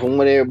record. But from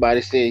what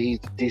everybody said, he's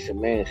a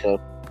decent man. So,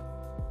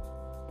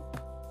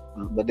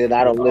 but then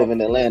I don't live in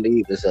Atlanta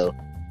either. So.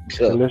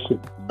 And that's the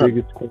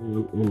biggest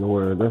scam in the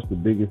world. That's the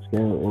biggest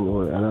scam in the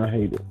world, and I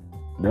hate it.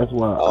 That's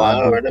why.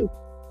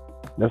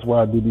 That's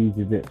why I do these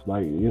events.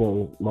 Like, you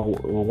know, my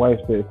wife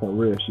said something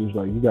real. She was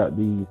like, "You got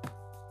these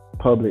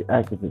public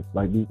activists,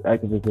 like these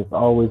activists that's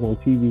always on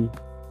TV.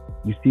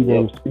 You see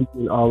them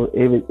speaking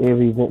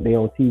every event they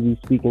on TV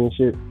speaking and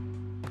shit.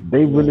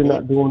 They really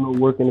not doing no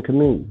work in the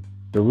community.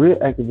 The real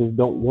activists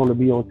don't want to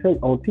be on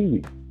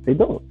TV. They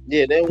don't.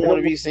 Yeah, they want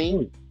to be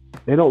seen.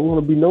 They don't want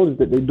to be noticed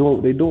that they doing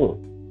what they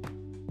doing.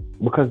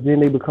 Because then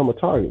they become a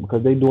target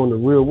because they doing the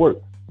real work.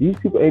 These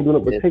people ain't doing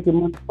it but taking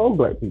money from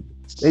black people.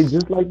 They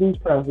just like these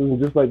pastors and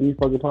just like these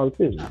fucking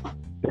politicians.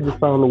 They just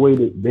found a way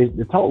that they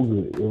talk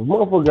good. If a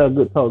motherfucker got a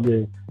good talk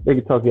game, they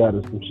can talk you out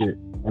of some shit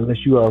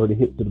unless you already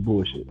hit to the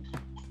bullshit.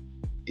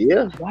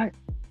 Yeah. Right.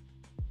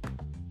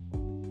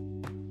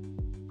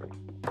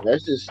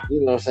 That's just, you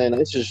know what I'm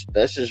saying?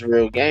 That's just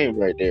real game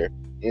right there.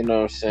 You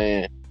know what I'm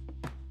saying?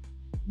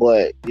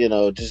 But, you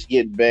know, just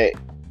getting back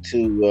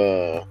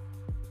to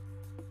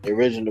the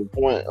original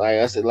point, like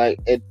I said, like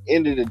at the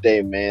end of the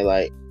day, man,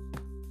 like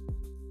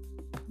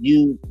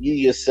you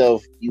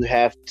yourself, you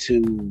have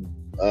to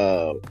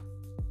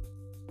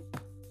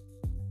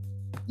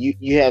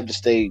you have to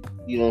stay,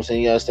 you know what I'm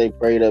saying, you gotta stay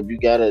prayed up. You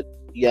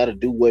gotta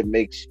do what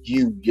makes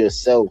you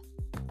yourself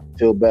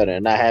feel better.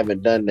 And I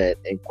haven't done that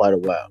in quite a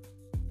while.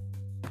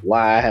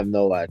 Why, I have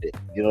no idea.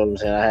 You know what I'm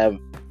saying?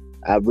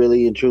 I've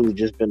really and truly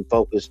just been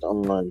focused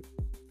on,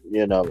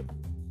 you know,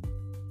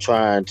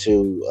 trying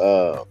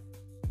to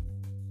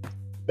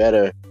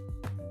better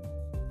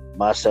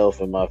myself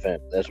and my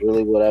family. That's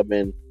what I've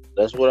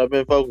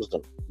been focused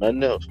on.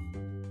 Nothing else.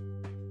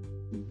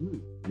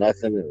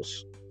 Nothing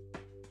else.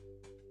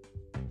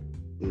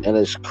 And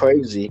it's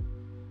crazy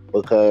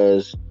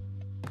because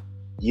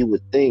you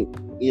would think,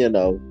 you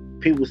know,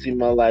 people see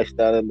my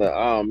lifestyle and like,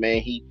 oh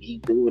man, he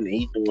doing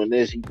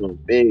this, he doing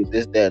big,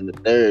 this, that, and the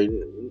third.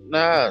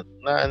 Nah,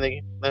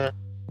 nigga, nah.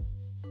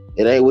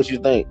 It ain't what you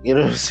think. You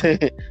know what I'm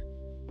saying?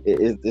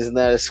 It's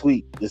not as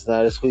sweet. It's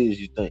not as sweet as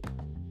you think.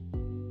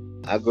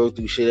 I go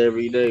through shit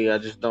every day. I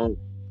just don't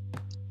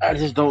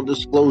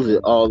disclose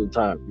it all the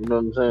time. You know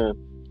what I'm saying?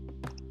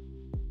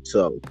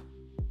 So,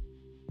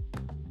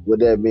 with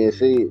that being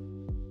said,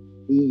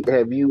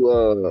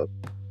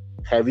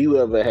 have you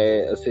ever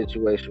had a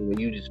situation where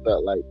you just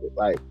felt like,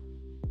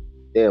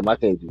 damn, I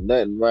can't do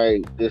nothing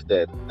right, this,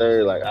 that, and the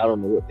third, like, I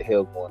don't know what the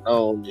hell going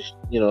on, just,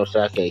 you know, so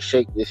I can't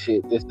shake this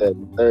shit, this, that,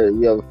 and the third.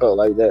 You ever felt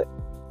like that?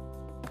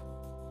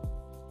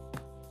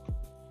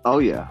 Oh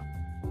yeah.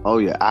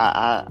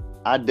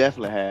 I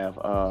definitely have.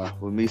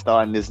 With me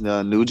starting this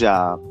new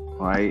job,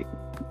 right?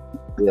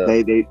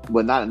 They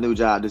well, not a new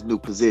job, this new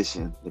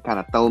position. They kind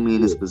of throw me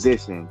in this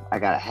position. I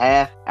got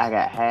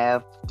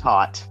half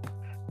taught.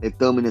 They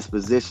throw me in this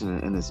position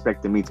and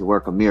expected me to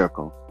work a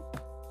miracle.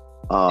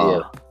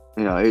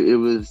 You know,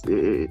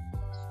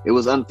 it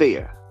was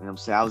unfair. You know what I'm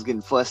saying? I was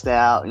getting fussed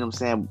out. You know what I'm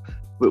saying?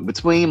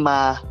 Between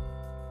my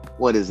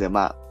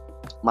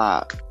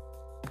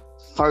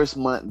first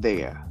month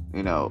there,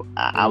 you know,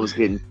 I was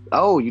getting,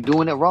 oh, you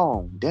doing it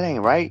wrong. That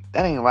ain't right.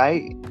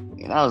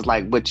 And I was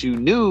like, but you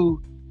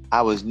knew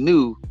I was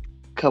new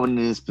coming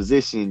in this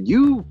position.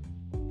 You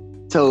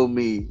told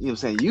me, you know what I'm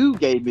saying? You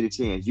gave me the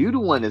chance. You the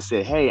one that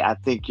said, hey, I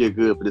think you're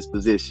good for this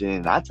position.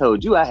 And I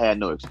told you I had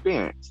no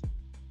experience.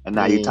 And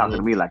now you're talking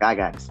to me like I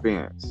got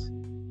experience.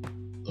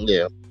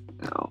 Yeah.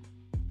 You know.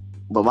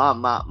 But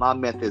my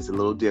method is a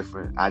little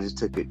different. I just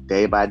took it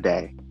day by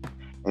day.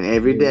 And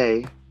every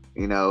day,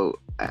 you know,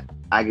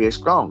 I get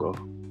stronger.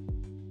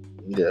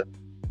 Yeah.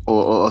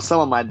 Or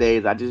some of my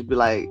days I just be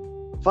like,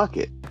 fuck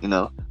it, you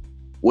know.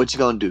 What you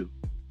gonna do?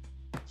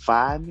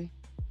 Fire me?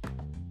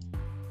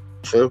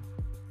 True.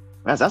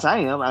 That's how I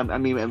am. I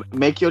mean,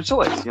 make your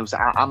choice. You know what I'm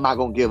saying? I'm not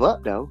gonna give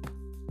up though,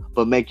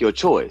 but make your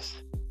choice.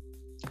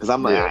 Cause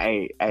I'm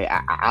like,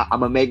 I'm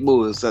gonna make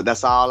moves. So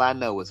that's all I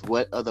know is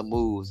what other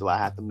moves do I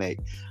have to make.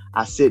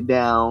 I sit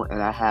down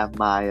and I have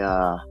my,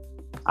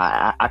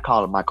 I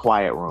call it my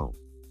quiet room.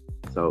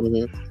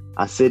 So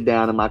I sit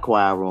down in my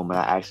quiet room and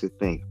I actually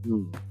think,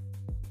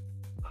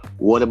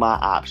 what are my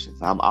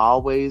options? I'm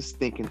always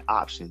thinking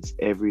options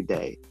every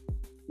day.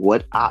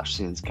 What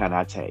options can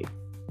I take?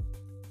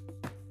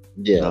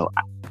 Yeah. You know,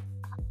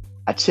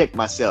 I check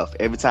myself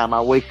every time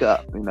I wake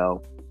up, you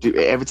know,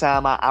 every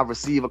time I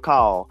receive a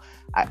call,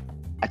 I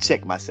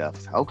check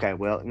myself. Okay,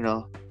 well, you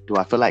know, do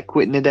I feel like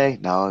quitting today?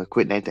 No,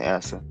 quitting ain't the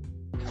answer.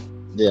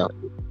 Yeah.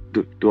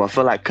 Do I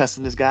feel like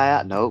cussing this guy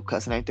out? No,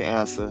 cussing ain't the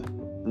answer.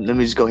 Let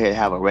me just go ahead and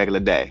have a regular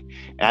day.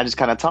 And I just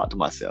kind of talk to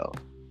myself.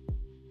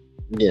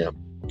 Yeah.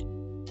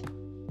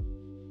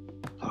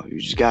 Oh, you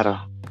just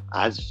gotta.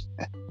 I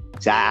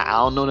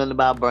don't know nothing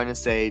about burning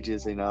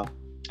sages. You know,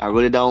 I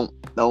really don't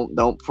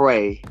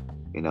pray.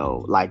 You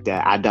know, like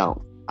that. I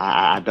don't.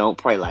 I don't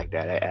pray like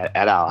that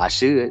at all. I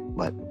should,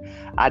 but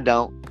I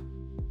don't.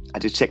 I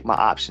just check my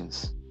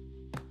options.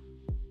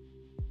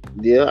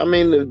 Yeah, I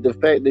mean the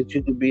fact that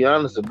you could be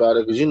honest about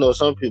it, because you know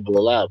some people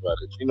lie about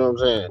it. You know what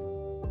I'm saying?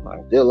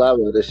 Like they'll lie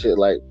about this shit.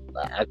 Like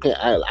I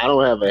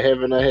don't have a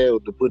heaven or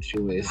hell to put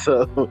you in.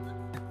 So at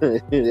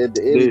the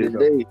end of the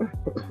day,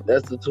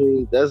 that's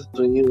between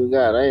you and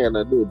God. I ain't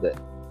got nothing to do with that.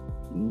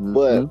 Mm-hmm.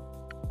 But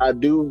I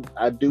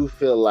do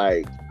feel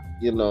like,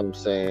 you know what I'm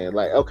saying?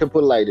 Like, okay,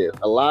 put it like this.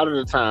 A lot of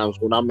the times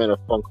when I'm in a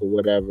funk or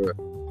whatever,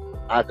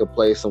 I could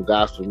play some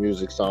gospel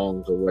music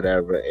songs or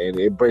whatever, and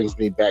it brings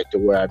me back to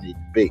where I need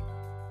to be.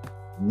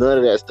 None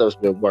of that stuff's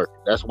been working.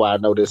 That's why I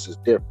know this is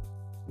different.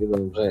 You know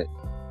what I'm saying?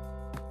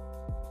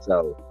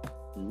 So,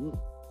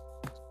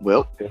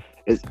 well,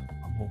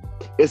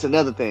 it's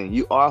another thing.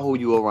 You are who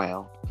you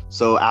around.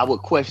 So I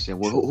would question,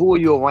 well, who are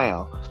you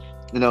around?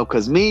 You know,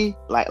 because me,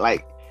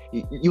 like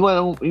you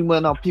want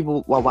to know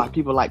people, why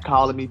people like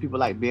calling me, people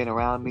like being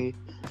around me,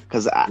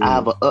 because I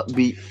have an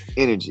upbeat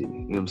energy. You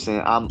know what I'm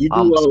saying? You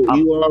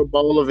are a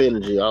ball of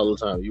energy all the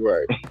time. You're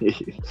right.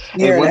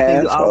 You're one an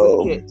thing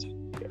asshole. You always catch.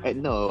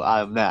 No,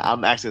 I'm not.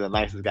 I'm actually the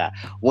nicest guy.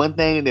 One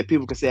thing that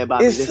people can say about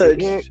me is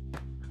that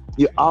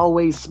you're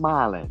always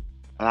smiling.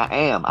 And I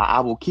am. I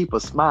will keep a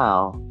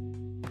smile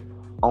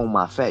on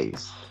my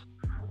face.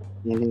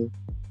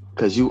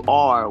 Because you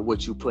are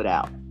what you put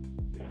out.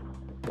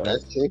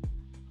 That's true.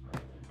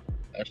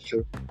 That's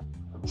true.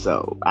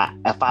 So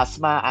if I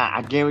smile,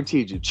 I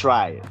guarantee you,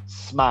 try it.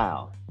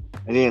 Smile.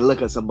 And then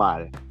look at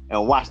somebody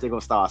and watch they're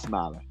going to start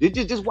smiling.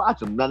 Just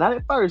watch them. Not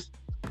at first.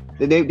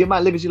 They might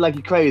look at you like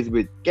you're crazy,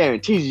 but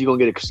guarantees you're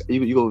gonna get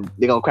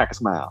they're gonna crack a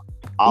smile.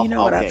 You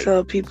know what I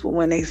tell people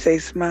when they say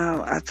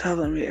smile? I tell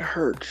them it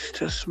hurts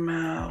to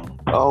smile.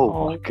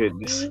 Oh my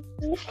goodness.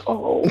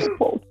 Oh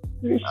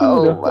my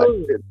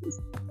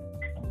goodness.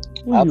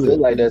 I feel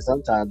like that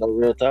sometimes. No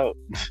real talk.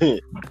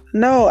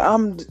 No,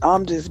 I'm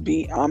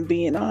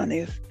being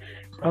honest.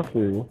 I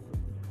feel you.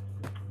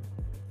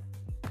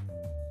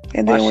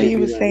 And then when you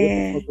were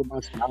saying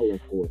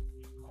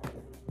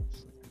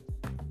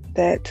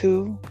that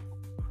too,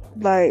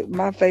 like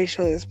my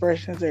facial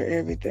expressions are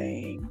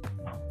everything.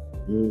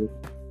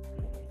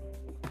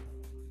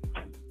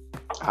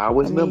 I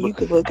always remember you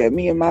could look at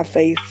me in my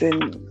face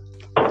and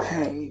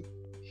hey,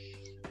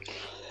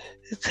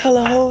 tell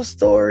a whole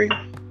story.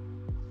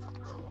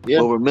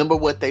 Yeah. Well, remember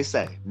what they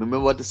say.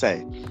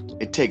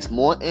 It takes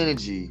more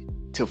energy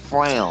to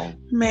frown.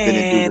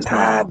 Man,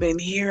 I've been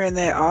hearing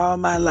that all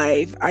my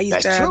life. I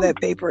used to have that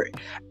paper.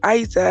 I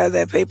used to have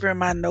that paper in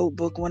my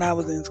notebook when I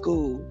was in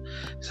school.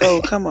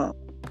 So come on.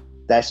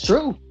 That's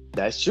true.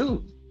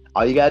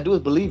 All you gotta do is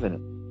believe in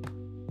it.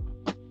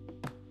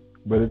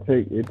 But it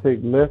take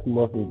less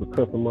muscles to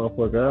cut the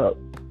motherfucker out.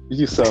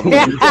 You saw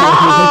yes,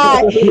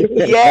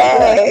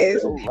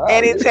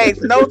 and it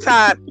takes no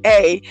time.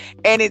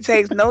 And it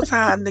takes no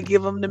time to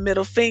give them the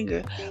middle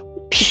finger.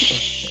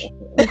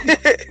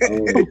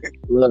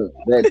 Look,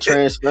 that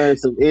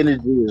transference of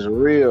energy is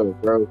real,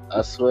 bro.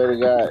 I swear to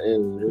God, it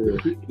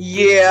is real.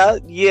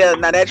 Yeah.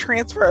 Now that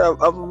transfer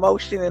of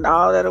emotion and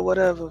all that or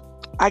whatever,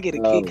 I get a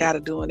kick out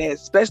of doing that,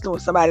 especially when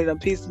somebody done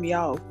pissed me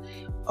off.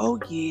 Oh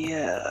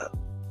yeah.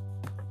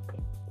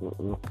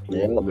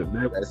 Yeah,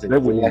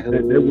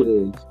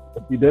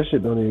 that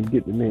shit don't even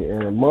get to me,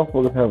 and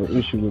motherfuckers have an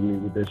issue with me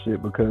with that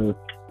shit because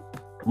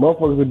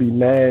motherfuckers would be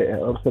mad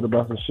and upset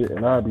about some shit,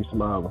 and I'd be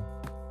smiling.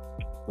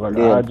 Like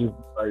I just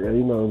like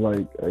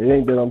like it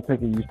ain't that I'm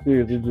taking you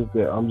serious. It's just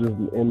that I'm just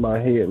in my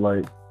head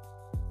like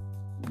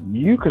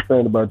you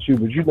concerned about you,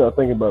 but you're not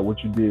thinking about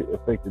what you did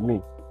affected me.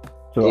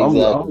 So I'm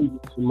in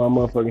my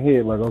motherfucking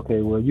head like,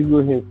 okay, well you go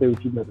ahead and say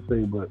what you got to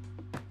say, but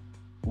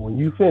when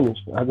you finish,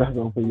 I got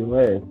something for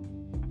your ass.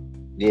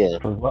 Yeah.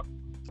 Cause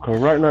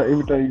right now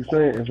everything you're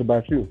saying is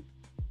about you.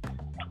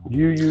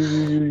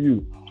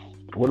 You.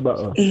 What about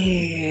us?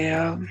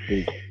 Yeah.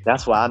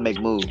 That's why I make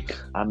moves.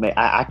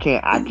 I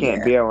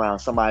can't be around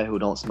somebody who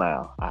don't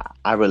smile.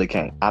 I really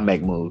can't. I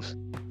make moves.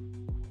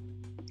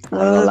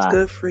 Well, it's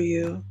good for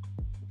you.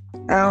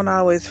 I don't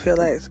always feel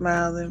like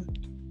smiling.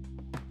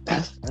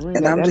 I'm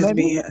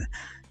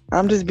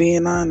just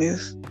being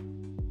honest.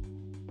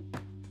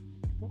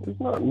 It's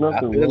not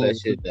nothing wrong with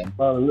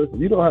smiling.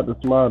 Listen, you don't have to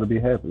smile to be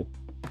happy.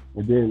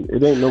 And then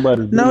it ain't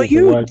nobody's business. No,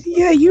 you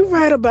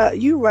right about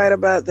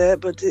that.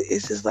 But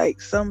it's just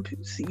like some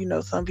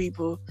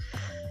people,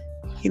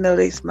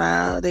 they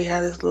smile, they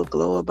have this little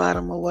glow about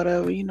them or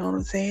whatever. You know what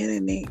I'm saying?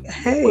 And they,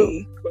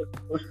 hey.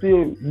 But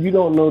still, you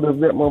don't know that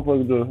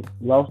motherfucker just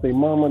lost their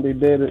mama, their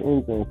dad, or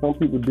anything. Some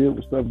people deal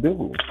with stuff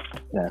differently.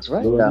 That's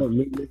right. So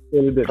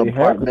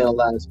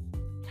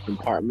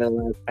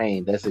compartmentalized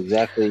pain. That's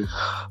exactly.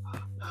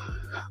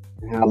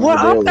 Well,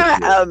 I'm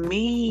not a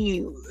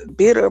mean,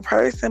 bitter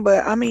person,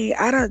 but I mean,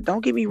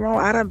 don't get me wrong,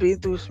 I done been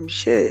through some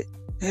shit.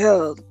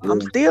 Hell,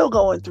 I'm still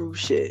going through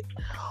shit.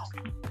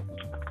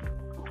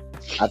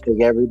 I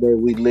think every day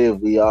we live,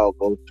 we all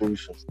go through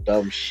some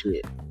dumb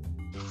shit.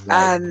 Like,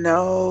 I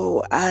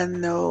know.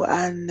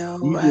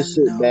 You just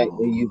sit back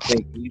and you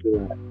think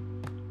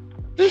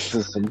this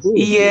is some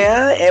bullshit.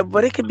 Yeah,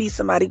 but it could be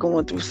somebody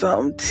going through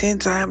something 10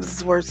 times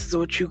as worse as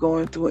what you're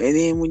going through, and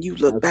then when you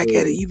look back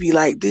at it, you be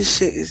like, this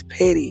shit is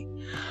petty.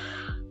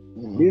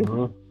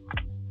 Yeah.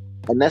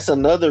 And that's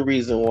another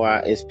reason why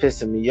it's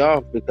pissing me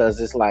off, because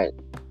it's like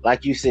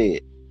you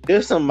said,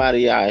 there's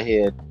somebody out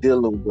here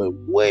dealing with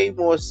way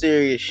more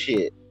serious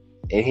shit,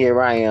 and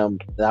here I am,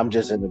 I'm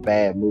just in a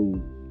bad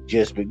mood,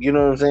 you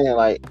know what I'm saying?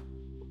 Like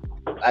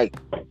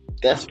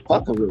that's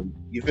fucking with me.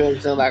 You feel what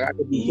I'm saying? Like I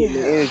could be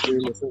getting the energy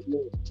or something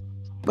else.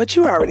 But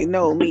you already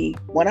know me.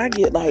 When I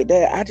get like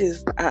that, I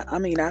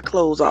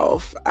close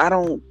off. I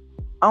don't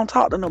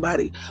talk to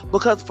nobody,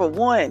 because for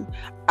one,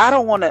 I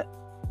don't want to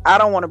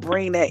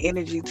bring that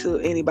energy to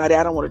anybody.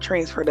 I don't want to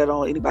transfer that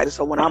on anybody.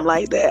 So when I'm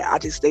like that, I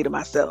just stay to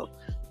myself.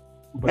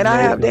 But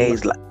I have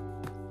days like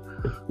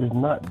it's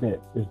not that.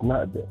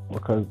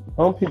 Because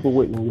some people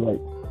wait and you like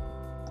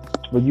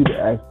for you to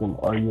ask them,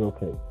 "Are you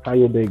okay? How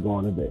your day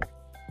going today?"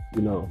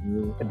 You know,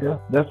 and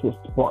that's what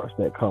sparks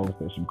that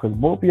conversation. Because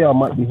both of y'all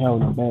might be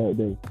having a bad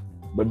day,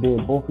 but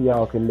then both of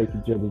y'all can make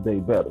each other's day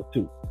better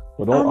too.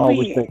 So don't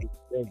always think it's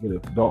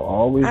negative.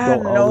 I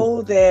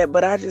know that,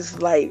 but I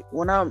just like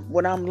when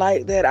I'm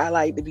like that, I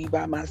like to be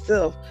by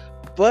myself.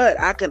 But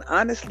I can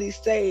honestly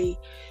say,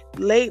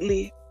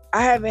 lately,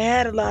 I haven't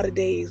had a lot of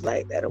days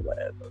like that or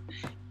whatever.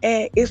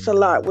 And it's a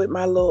lot with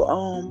my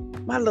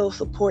little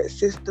support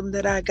system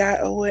that I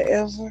got or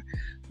whatever.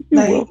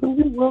 You're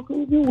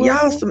welcome.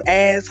 Y'all some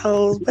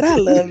assholes, but I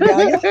love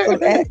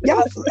y'all.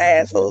 Y'all some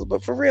assholes,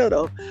 but for real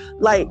though,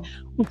 like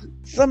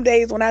some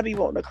days when I be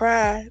wanting to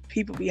cry,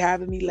 people be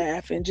having me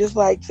laughing, just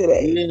like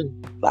today. Yeah.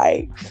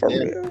 Like for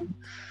real.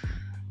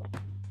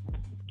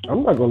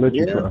 I'm not gonna let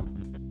you cry.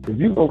 If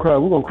you gonna cry,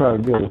 we're gonna cry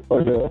together.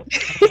 Fuck that.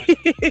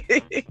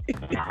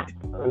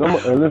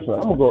 And listen,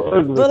 I'm gonna go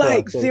ugly. But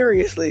like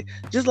seriously,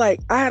 just like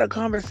I had a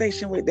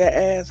conversation with that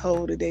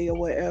asshole today or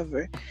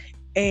whatever,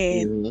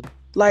 and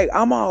like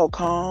I'm all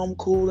calm,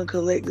 cool, and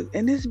collected,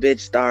 and this bitch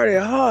started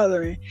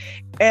hollering,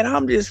 and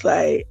I'm just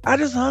like, I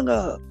just hung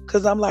up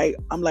because I'm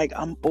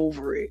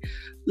over it.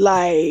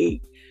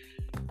 Like,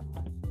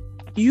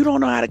 you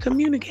don't know how to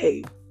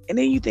communicate, and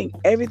then you think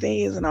everything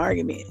is an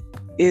argument.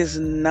 It's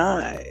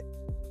not.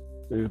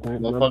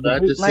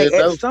 Like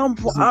at some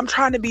point, I'm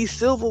trying to be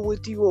civil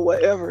with you or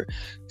whatever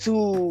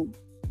to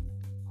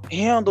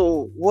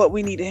handle what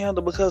we need to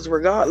handle, because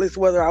regardless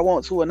whether I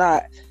want to or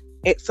not,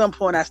 at some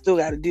point I still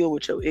got to deal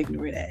with your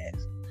ignorant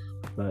ass.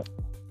 But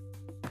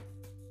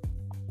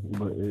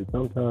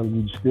sometimes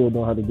you still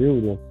don't have to deal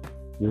with him.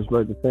 Just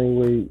like the same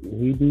way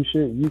he do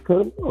shit, you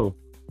cut him off.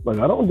 Like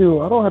I don't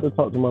have to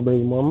talk to my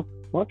baby mama.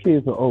 My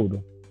kids are older.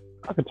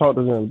 I can talk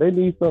to them. They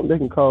need something, they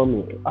can call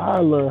me. I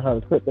learned how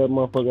to cut that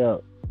motherfucker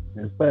out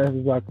as fast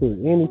as I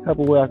could. Any type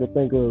of way I could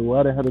think of where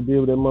I didn't have to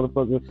deal with that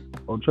motherfucker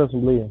or trust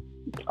him bleeding.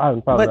 I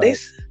didn't talk about it.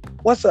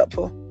 What's up,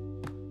 Paul?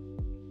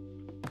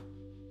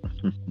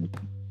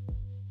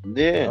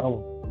 Yeah.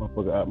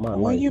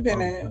 Where you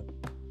been at?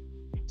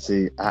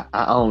 See,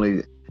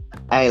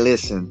 Hey,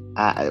 listen.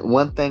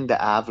 One thing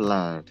that I've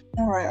learned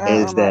All right,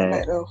 is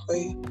that for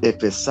you.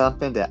 if it's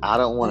something that I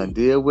don't want to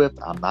deal with,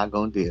 I'm not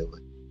gonna deal with.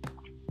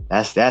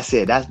 That's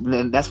it. That's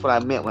what I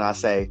meant when I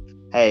say,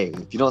 hey,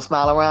 if you don't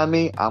smile around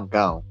me, I'm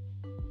gone.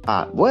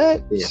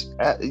 What? Yeah.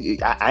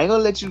 I ain't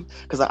gonna let you,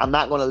 because I'm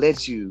not gonna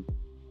let you.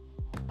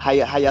 How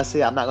y'all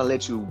say? I'm not gonna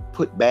let you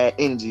put bad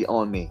energy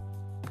on me.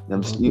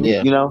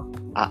 You know,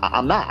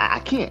 I'm not. I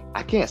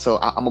can't. So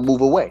I'm gonna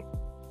move away.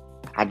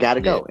 I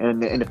gotta go.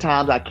 And the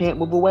times I can't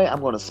move away,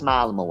 I'm gonna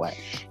smile them away.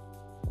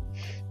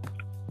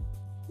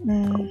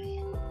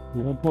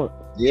 Good point.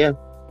 Yeah,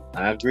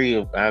 I agree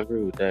with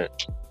that.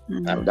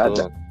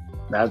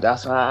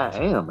 That's how I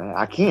am, man.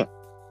 I can't.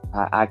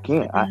 I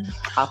can't. I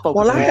focus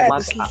Well, I had more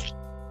to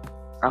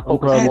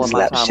on my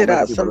slap the time shit with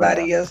out of people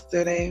somebody around.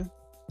 yesterday.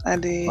 I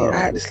did. I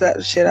had to slap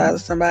the shit out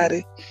of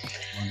somebody.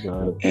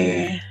 Oh,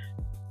 And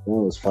It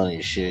was funny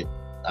as shit.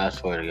 I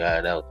swear to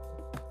God, that was.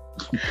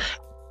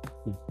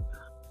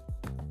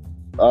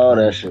 Oh,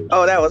 that shit.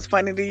 that was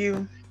funny to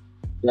you.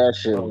 That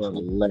shit was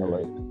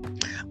hilarious.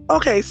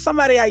 Okay,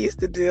 somebody I used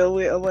to deal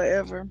with or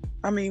whatever.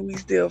 I mean, we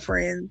still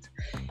friends.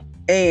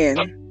 And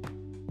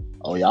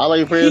Oh, y'all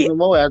ain't friends no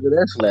more after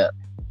that slap.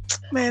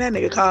 man, that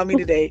nigga called me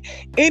today.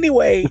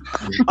 Anyway,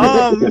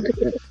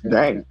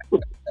 Dang.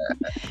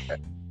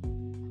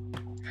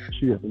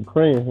 She got some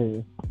crayon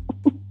hands.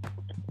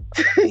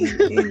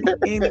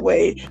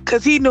 anyway,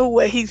 because he knew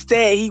what he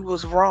said, he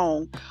was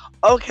wrong.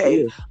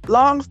 Okay,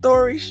 long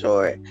story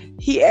short,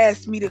 he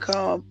asked me to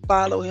come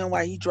follow him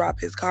while he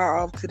dropped his car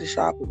off to the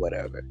shop or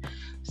whatever.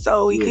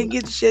 So he couldn't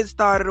get the shit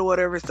started or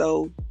whatever,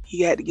 so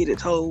he had to get it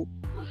towed.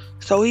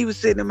 So he was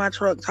sitting in my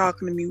truck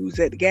talking to me. We was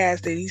at the gas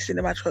station. He's sitting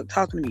in my truck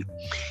talking to me.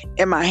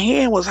 And my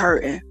hand was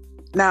hurting.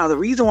 Now, the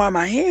reason why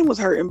my hand was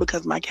hurting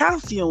because my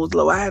calcium was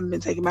low. I haven't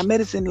been taking my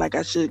medicine like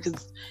I should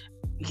because,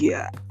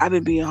 I've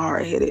been being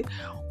hard-headed.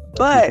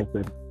 But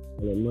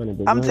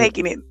I'm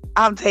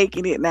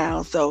taking it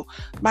now. So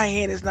my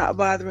hand is not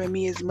bothering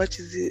me as much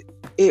as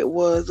it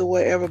was or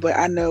whatever. But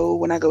I know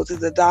when I go to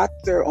the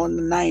doctor on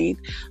the 9th,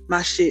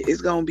 my shit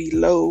is going to be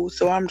low.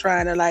 So I'm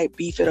trying to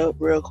beef it up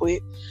real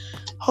quick.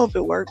 Hope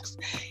it works.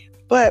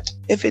 But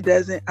if it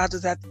doesn't, I'll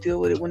just have to deal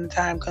with it when the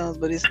time comes.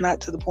 But it's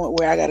not to the point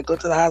where I got to go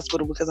to the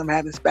hospital because I'm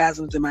having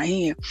spasms in my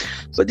hand.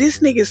 But this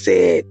nigga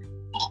said,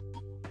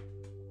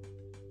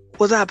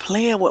 was I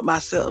playing with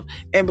myself?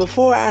 And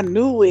before I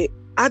knew it,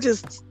 I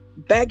just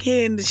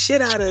backhanded the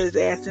shit out of his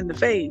ass in the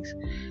face.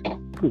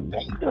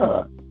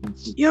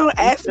 You don't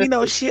ask me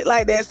no shit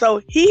like that.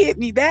 So he hit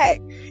me back.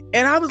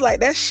 And I was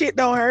like, that shit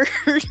don't hurt.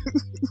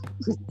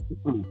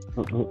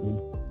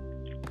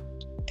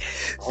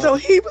 So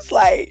he was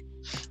like,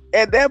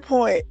 at that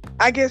point,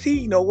 I guess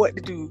he know what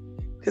to do.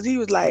 Because he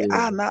was like,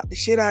 I'll knock the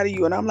shit out of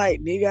you. And I'm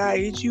like, nigga, I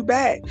hit you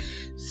back.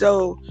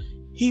 So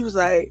he was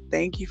like,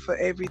 thank you for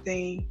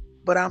everything,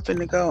 but I'm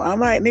finna go. I'm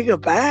like,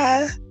 nigga,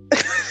 bye.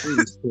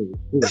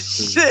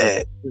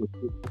 Shit.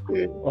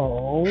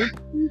 Oh.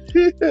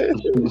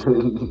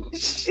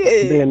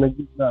 Shit. Then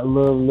you got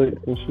love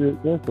licks and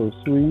shit. That's so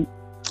sweet.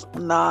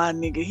 Nah,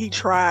 nigga, he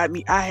tried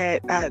me. I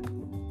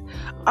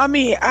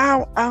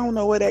don't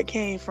know where that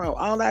came from.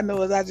 All I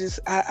know is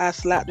I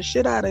slapped the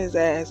shit out of his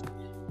ass.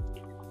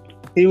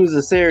 He was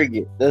a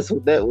surrogate. That's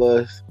what that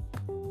was.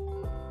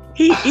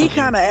 He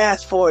kind of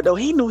asked for it though.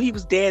 He knew he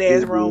was dead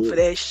ass wrong for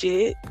that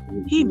shit.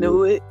 He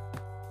knew it.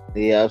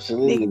 Yeah,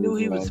 absolutely. Nigga knew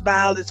he was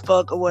foul as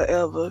fuck or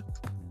whatever.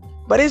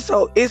 But it's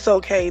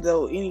okay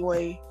though.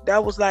 Anyway,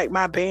 that was like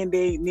my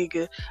band-aid,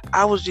 nigga.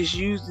 I was just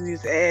using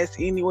his ass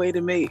anyway to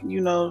make,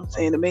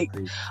 to make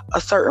a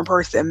certain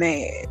person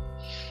mad.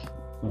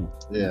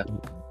 Yeah.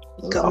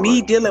 Cause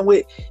me dealing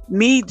with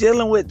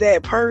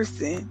that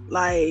person,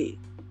 like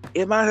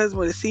if my husband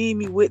would have seen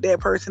me with that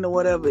person or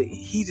whatever,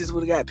 he just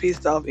would have got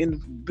pissed off in the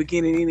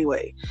beginning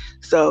anyway.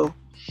 So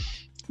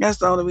that's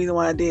the only reason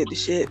why I did the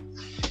shit.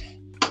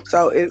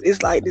 So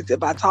it's like this: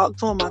 if I talk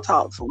to him, I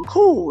talk to him.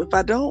 Cool. If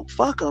I don't,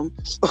 fuck him.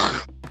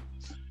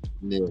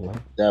 Yeah,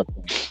 that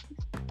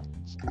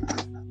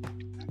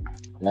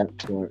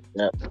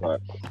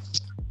part.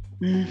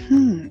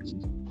 Mm-hmm.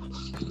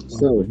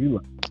 So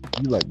you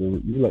like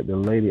the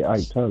Lady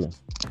Ike Turner.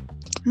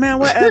 Man,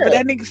 whatever.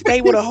 That nigga stay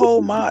with a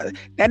whole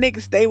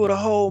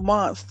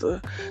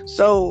monster.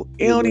 So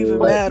it don't even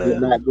matter.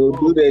 You're not gonna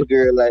do that,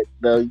 girl.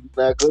 You're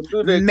not gonna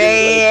do that.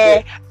 Man,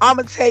 like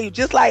I'ma tell you,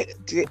 just like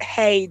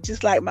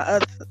my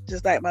other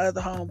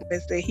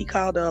homeboy said, he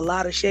called her a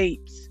lot of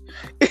shapes.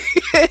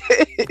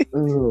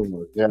 Oh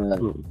my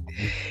god.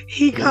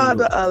 He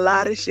called her a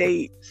lot of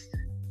shapes.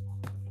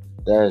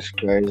 That's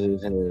crazy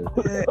as hell.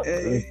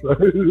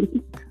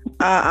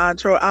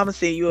 Troy, I'ma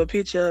send you a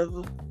picture of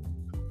her.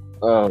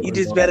 Oh, you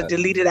just better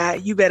delete it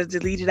out. You better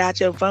delete it out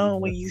your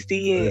phone when you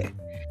see it,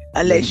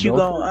 unless you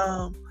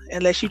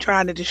unless you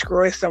trying to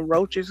destroy some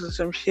roaches or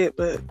some shit.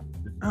 But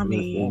I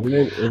mean,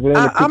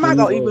 I'm not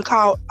gonna even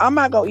call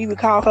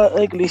her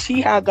ugly.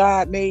 She how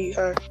God made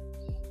her.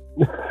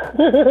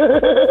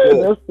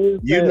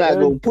 You're not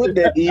gonna put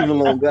that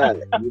evil on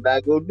God. You're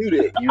not gonna do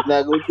that. You're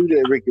not gonna do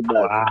that, Ricky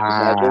Bobby. You're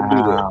not gonna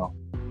do that.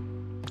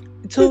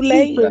 too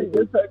late.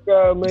 It's that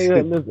guy,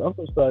 man. Listen, I'm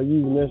gonna start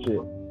using that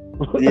shit.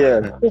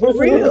 Yeah.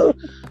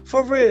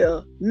 For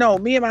real. No,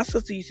 me and my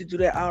sister used to do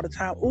that all the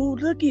time. Ooh,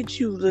 look at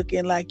you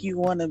looking like you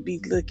want to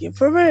be looking.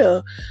 For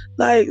real.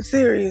 Like,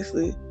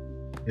 seriously.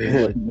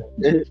 Oh,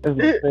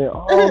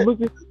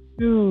 look at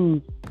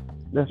you.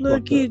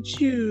 Look at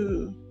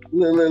you.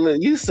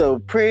 Look, you so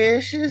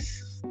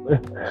precious.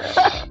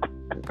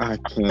 I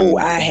can't. Oh,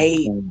 I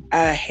hate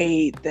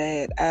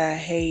that. I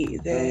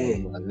hate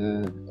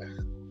that.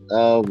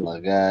 Oh my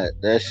god.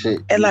 That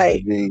shit. And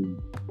like, people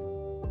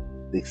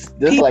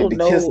like the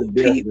know, kiss of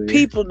death,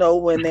 people know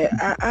when that.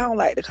 I don't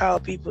like to call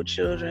people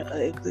children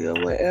ugly or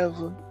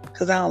whatever,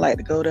 because I don't like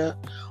to go there.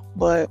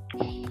 But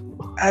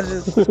I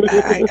just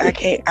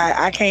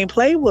I can't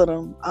play with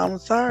them. I'm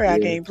sorry, I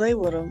can't play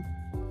with them.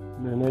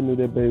 Man, they knew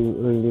that baby was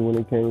ugly when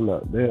it came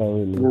out. They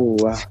already knew. Oh,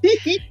 wow.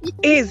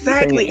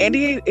 Exactly, and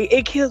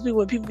it kills me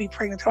when people be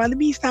pregnant. Let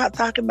me stop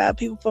talking about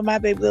people for my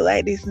baby look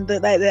like this and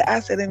look like that. I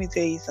said, let me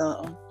tell you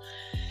something.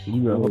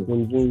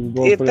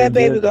 If that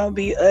baby gonna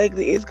be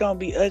ugly, it's gonna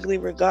be ugly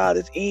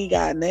regardless. It ain't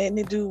got nothing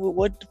to do with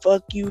what the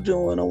fuck you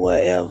doing or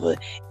whatever.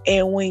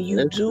 And when you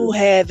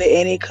have it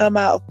and it come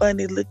out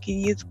funny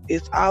looking,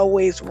 it's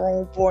always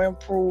room for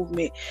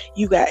improvement.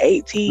 You got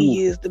 18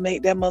 years to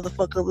make that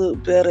motherfucker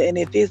look better. And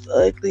if it's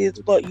ugly as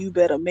fuck, you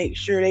better make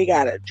sure they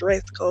got a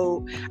dress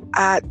code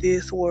out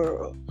this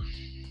world.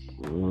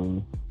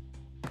 Sometimes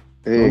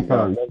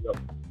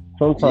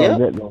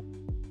that don't.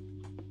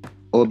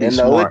 Or be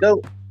smart.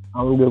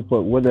 I don't give a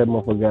fuck what that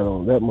motherfucker got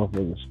on. That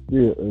motherfucker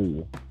still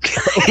ugly.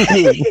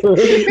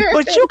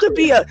 But you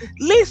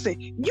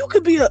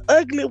could be a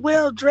ugly,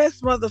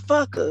 well-dressed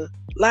motherfucker.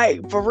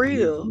 Like, for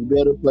real. You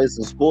better play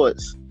some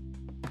sports.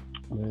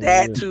 Man,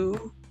 that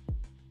too.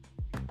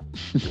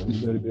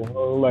 You better be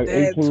home like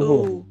that 18 too.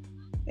 home.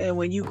 And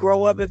when you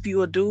grow up, if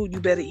you a dude, you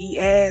better eat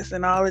ass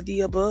and all of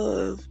the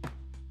above.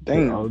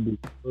 Damn.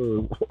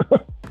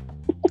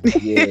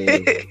 Yeah.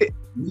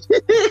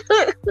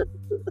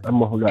 That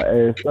motherfucker got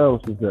ass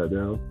sandwiches out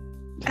there.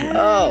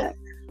 Oh.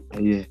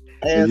 Yeah.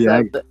 Ass Yeah,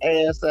 after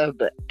ass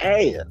after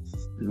ass.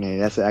 Man,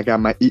 that's it. I got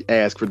my eat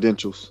ass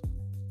credentials.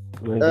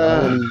 Man,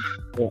 I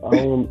don't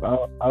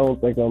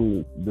think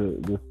I'm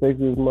the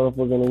sexiest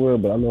motherfucker in the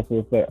world, but I know for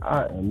a fact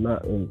I am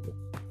not ugly.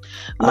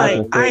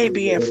 Like, I ain't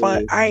being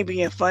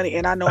funny,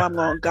 and I know I'm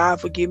gonna,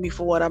 God forgive me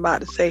for what I'm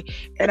about to say,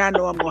 and I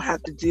know I'm gonna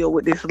have to deal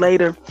with this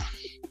later.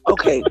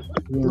 Okay,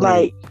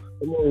 like,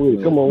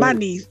 come on, my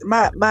niece,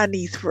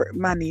 for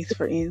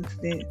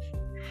instance,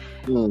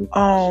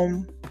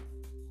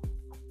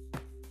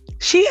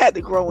 she had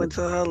to grow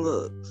into her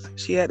looks.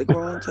 She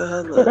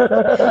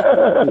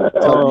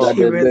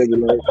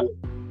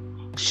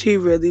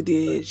really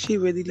did.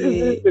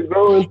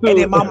 And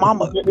then my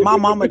mama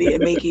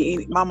didn't make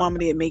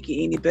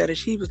it any better.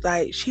 She was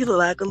like, she looked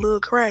like a little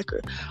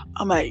cracker.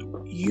 I'm like,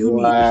 you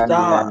need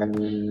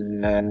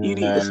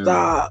to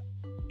stop.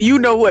 You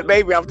know what,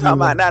 baby, I'm talking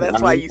about now.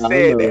 That's why you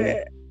said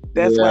that.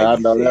 That's why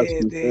you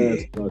said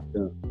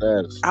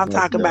that. I'm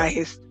talking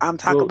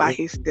about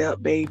his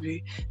step,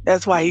 baby.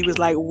 That's why he was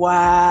like,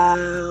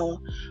 wow.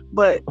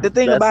 But the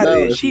thing about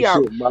it is, she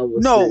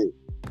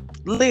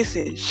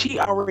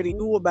already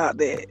knew about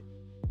that.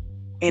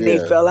 And they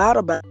fell out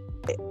about it.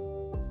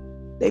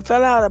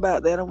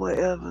 Or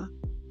whatever.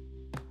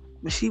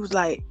 But she was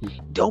like,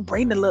 don't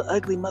bring the little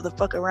ugly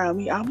motherfucker around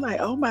me. I'm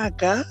like, oh my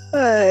God,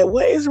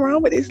 what is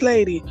wrong with this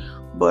lady?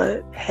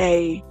 But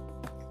hey,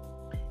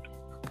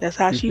 that's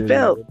how she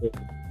felt.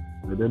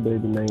 That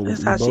baby name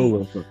is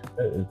Ebola.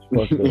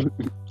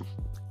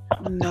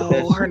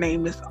 No, her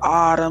name is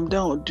Autumn.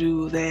 Don't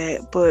do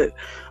that. But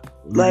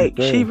like,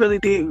 she really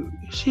did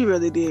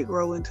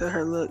grow into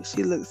her look.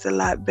 She looks a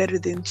lot better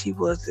than she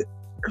was at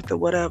Earth or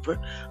whatever.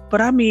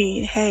 But I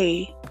mean,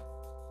 hey,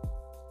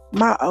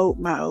 my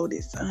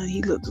oldest son,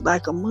 he looks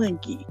like a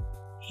monkey.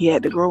 He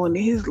had to grow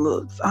into his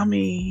looks. I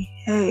mean,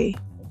 hey.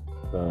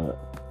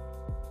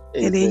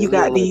 And then you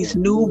got these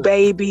new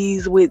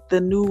babies with the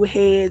new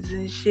heads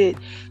and shit,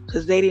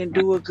 because they didn't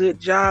do a good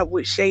job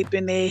with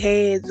shaping their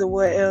heads or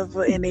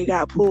whatever, and they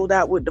got pulled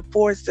out with the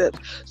forceps,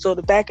 so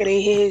the back of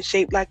their head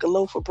shaped like a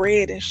loaf of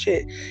bread and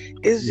shit.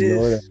 It's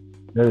just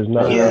that is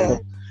not. Yeah.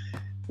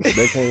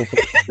 They came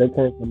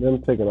from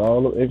them taking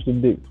all the extra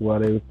dicks while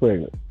they was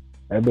pregnant.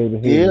 That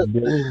baby head.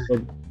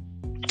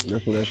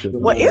 That's what that shit.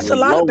 Well, it's a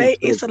lot of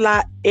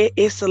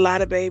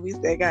babies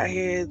that got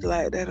heads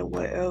like that or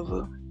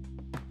whatever.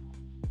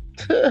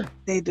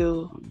 They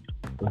do.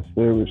 My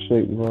favorite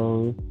shape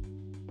wrong.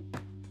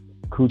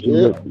 Coochie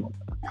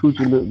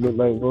look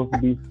like roast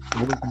beef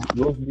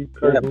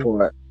curtain. That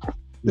part.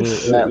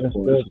 That's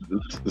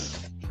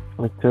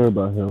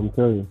terrible out here, I'm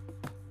telling you.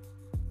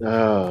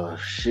 Oh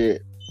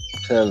shit.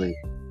 Tell you.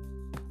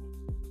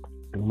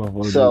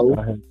 So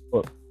I had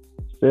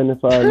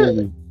 75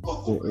 niggas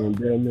in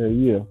damn near a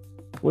year.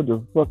 What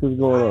the fuck is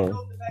going on?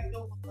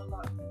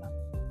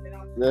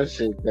 That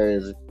shit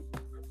crazy.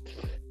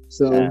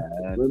 So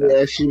let me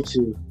ask you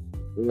two.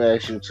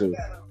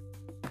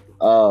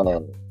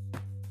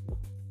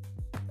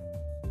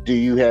 Do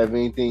you have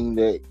anything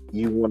that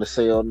you want to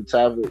say on the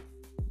topic?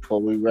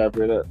 before we wrap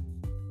it up?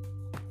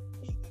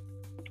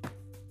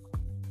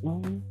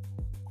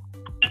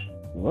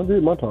 I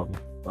did my talking.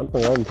 I think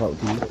I didn't talk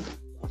to you.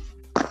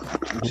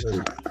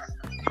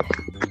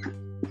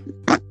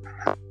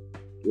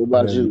 What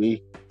about you,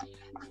 E?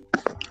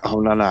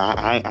 Oh no,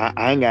 I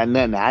ain't got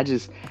nothing. I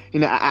just,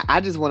 I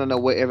just want to know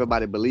what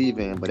everybody believe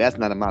in, but that's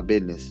none of my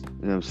business.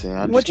 You know what I'm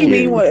saying? What you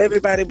mean? What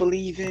everybody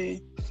believe in?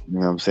 You know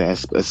what I'm saying?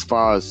 As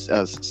far as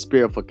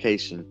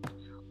spirification,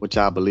 which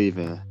I believe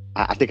in,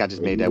 I think I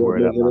just made that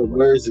word up.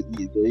 Words,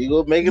 you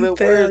go make it up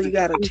fell, words. You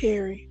got a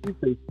cherry. You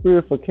say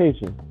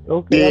purification.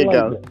 Okay, There you like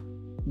go. That.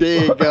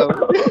 There you go.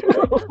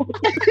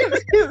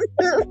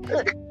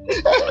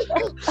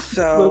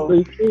 So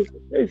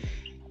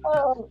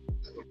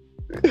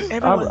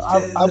everyone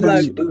says I'm that I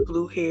not- should do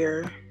blue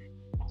hair.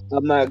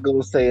 I'm not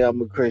gonna say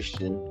I'm a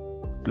Christian.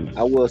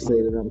 I will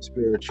say that I'm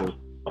spiritual.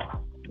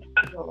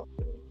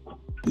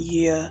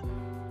 Yeah,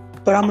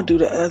 but I'm gonna do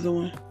the other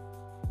one.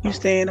 You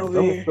staying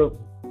over here?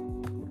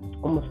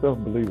 I'm a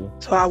self-believer.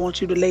 So I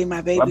want you to lay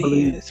my baby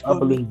hairs I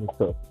for believe me. in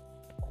stuff.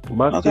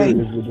 My Okay.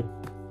 spirit is with it.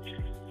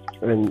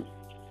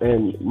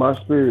 And my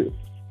spirit,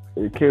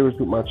 it carries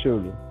with my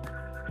children.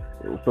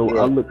 So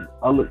Yeah.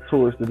 I look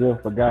towards to them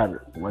for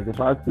guidance. Like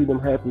if I see them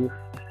happy,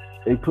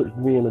 it puts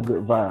me in a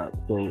good vibe.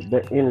 So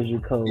that energy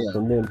comes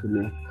from them to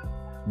me.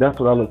 That's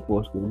what I look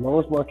forward to. As long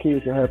as my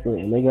kids are happy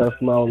and they got a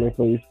smile on their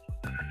face,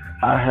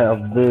 I have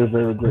very,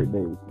 very great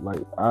days.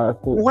 Like I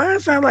think Why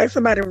it sound like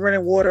somebody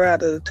running water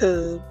out of the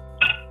tub?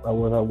 I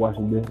was out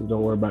washing dishes.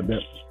 Don't worry about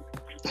that.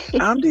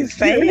 I'm just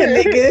saying,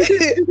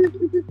 nigga.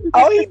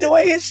 Oh, he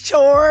doing his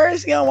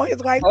chores. He don't want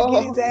his wife to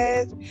get his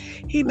ass.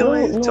 He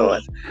doing his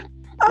chores.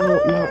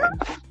 No.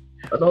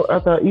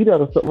 After I eat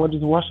out of something, I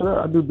just wash it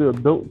out. I do the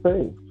adult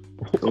thing.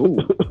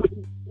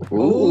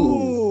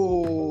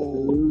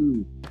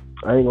 Ooh.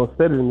 I ain't gonna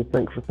set it in the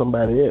sink for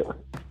somebody else.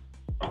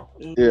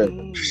 Yeah,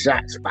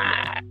 shots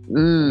fired.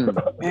 Man,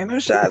 no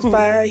shots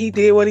fired. He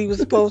did what he was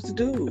supposed to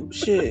do.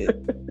 Shit.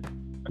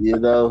 You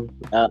know,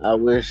 I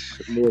wish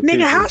more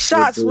Nigga, how people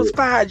shots would do was it.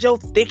 fired your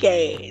thick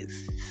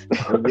ass?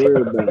 Don't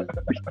worry about it.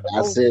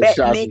 I said fat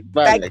shots neck, was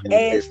fired. fat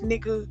ass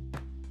nigga.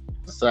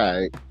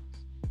 Sorry.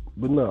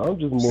 But no, I'm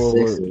just more of a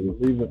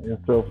believer in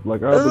self.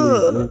 Like I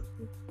believe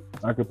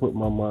I can put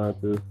my mind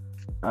to.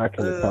 I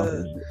can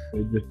accomplish it.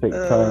 It just takes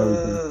time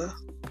to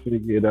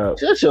figure it out.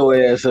 Shut your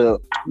ass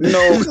up.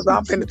 No, because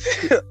I'm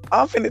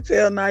finna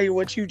tell Naya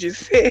what you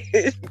just said.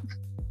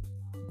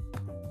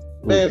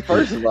 Man,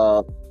 first of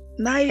all,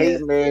 Naya,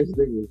 hating ass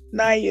niggas.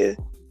 Naya,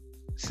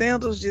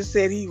 Sandals just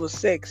said he was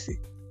sexy.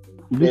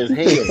 His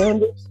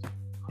head.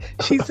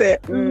 She said,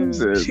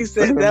 she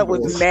said that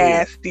was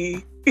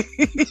nasty.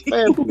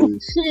 Man,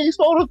 please. She ain't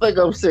supposed to think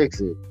I'm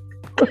sexy.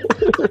 What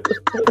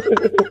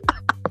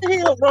the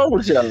hell wrong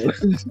with y'all?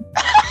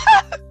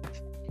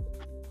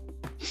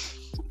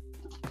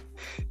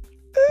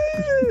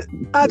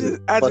 I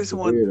just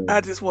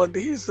wanted to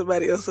hear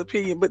somebody else's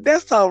opinion, but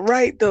that's all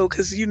right though,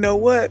 because you know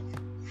what?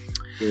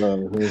 You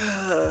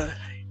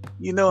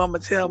know I'm gonna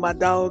tell my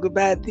dog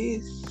about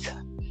this.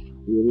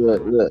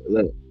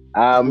 Look.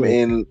 I'm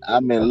in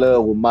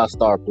love with my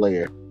star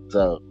player.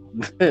 So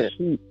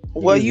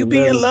well, you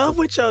be in love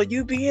with your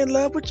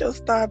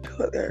star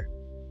player,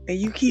 and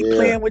you keep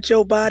playing with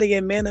your body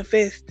and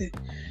manifesting.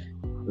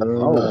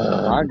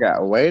 I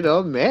got wait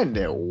a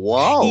minute.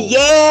 Whoa.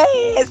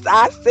 Yes,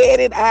 I said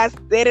it.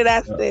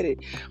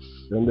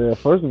 And then,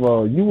 first of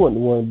all, you weren't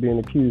the one being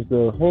accused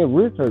of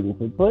wrist hurting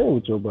for playing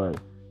with your body.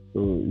 So,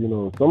 you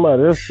know,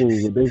 somebody else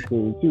seen what they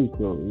seen too.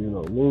 So, you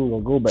know, we ain't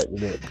gonna go back to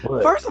that.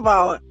 But first of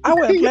all, I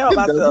wouldn't play with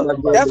myself.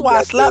 That's why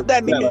I slapped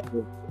that nigga.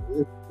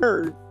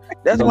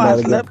 That's why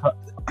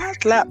I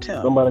slapped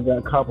him. Somebody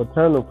got Copper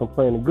Turner from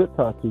playing the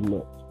guitar too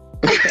much.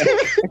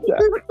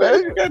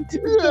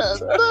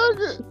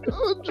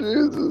 Oh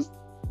Jesus!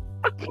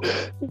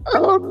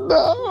 Oh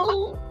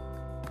no!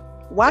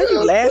 Why you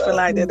laughing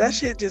like that? That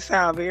shit just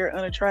sound very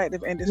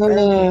unattractive and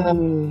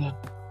disturbing.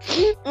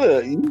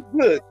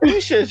 Look, you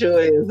shut your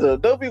ass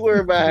up. Don't be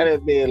worried about how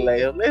that man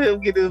laugh. Let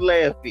him get his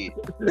laugh in.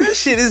 That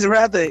shit is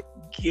rather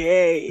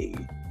gay.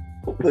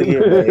 Look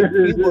at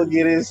man. He gonna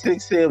get his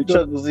 6-7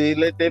 chuckles in.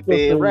 Let that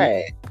man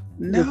ride.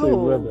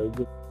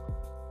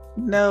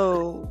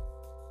 No.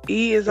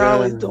 E is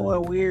always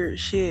doing weird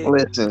shit.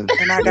 Listen,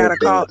 and I gotta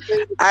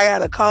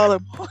call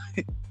him.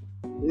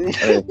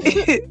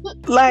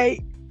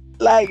 like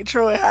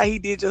Troy, how he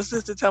did your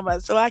sister, talking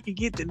about so I can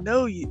get to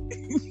know you.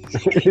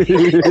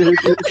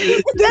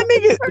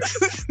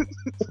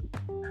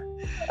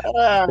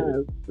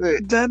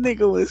 That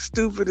nigga was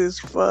stupid as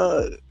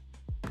fuck.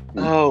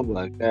 Oh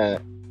my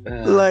god!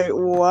 Like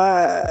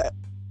why?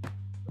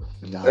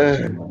 Not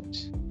too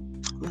much.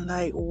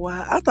 Like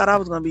why? I thought I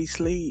was gonna be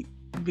asleep.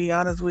 Be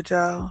honest with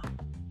y'all.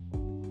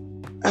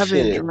 I've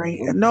been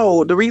drinking.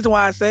 No, the reason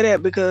why I say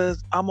that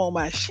because I'm on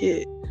my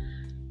shit.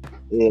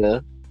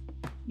 Yeah.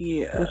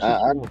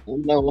 I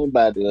know I'm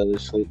about the other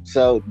sleep.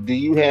 So, do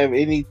you have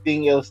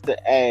anything else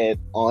to add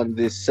on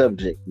this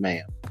subject,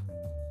 ma'am?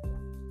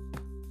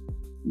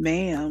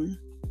 Ma'am.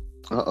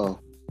 Oh,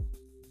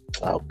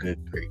 good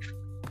grief.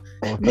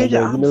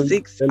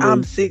 Nigga,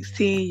 I'm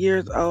 16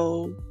 years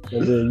old.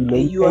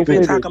 And you up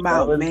here talking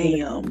about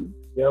ma'am.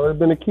 You already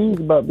been accused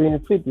about being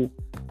 50.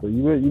 So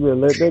you better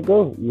let that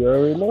go. You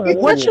already know how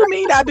what you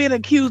mean I've been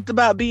accused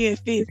about being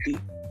 50?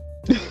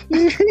 Who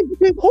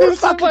the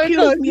fuck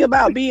accused me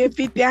about being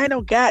 50? I ain't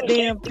no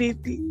goddamn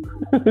 50.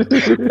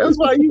 That's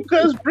why you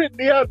cussed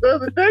Brittany out the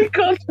other day.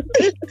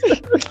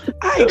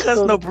 I ain't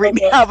cussed no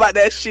Brittany out about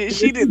that shit.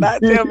 She did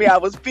not tell me I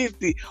was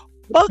 50.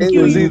 Fuck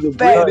you, you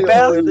fat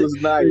bastard.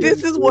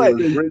 This is what.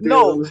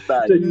 No. You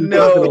said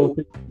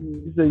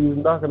you was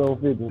knocking on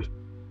 50.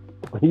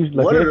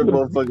 One of the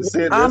motherfuckers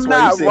said I'm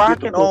not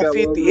rocking on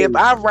 50. If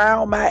I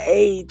round my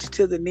age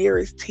to the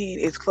nearest 10,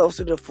 it's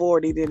closer to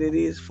 40 than it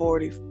is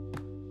 40.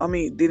 I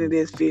mean, than it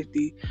is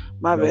 50.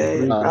 My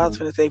bad. I was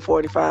gonna say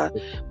 45,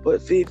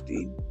 but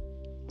 50.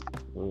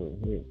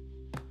 Mm-hmm.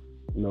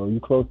 No, you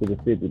closer to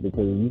 50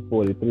 because if you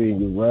 43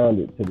 and you round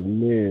it to the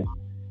nearest,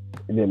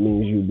 that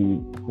means you'll be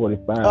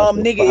 45.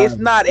 Nigga, it's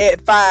not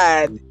at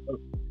 5.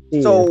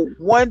 Yeah. So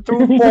 1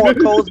 through 4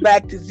 goes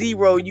back to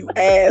 0, you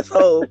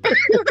asshole.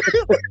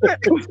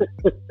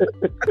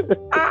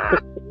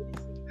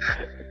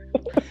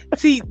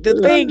 See, the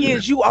thing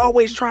is, you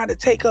always trying to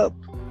take up.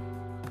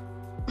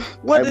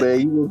 What?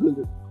 Hey,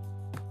 man,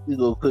 you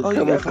gonna put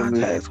color for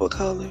me? What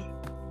color?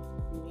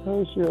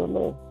 Oh shit,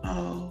 no.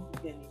 Oh,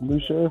 blue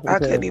shirt. I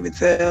couldn't even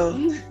tell.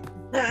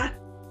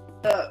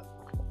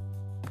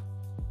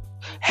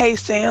 Hey,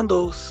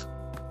 sandals.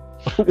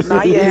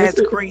 Naya has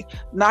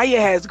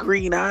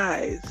green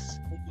eyes.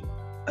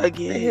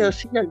 Again. The hell,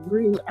 she got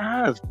green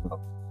eyes, bro.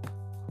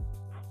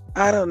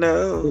 I don't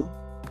know.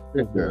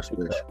 That girl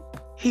special.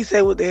 He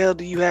said, "What the hell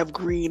do you have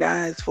green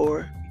eyes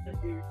for?"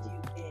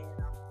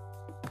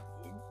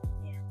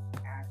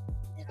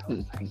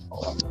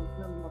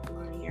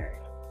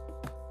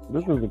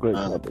 This was a great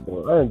topic,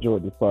 though. I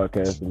enjoyed this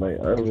podcast tonight.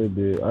 I really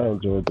did. I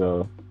enjoyed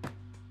the.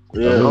 My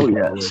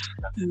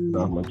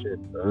chest.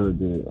 I really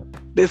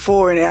did.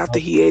 Before and after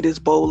he ate his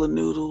bowl of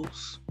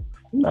noodles.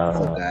 No,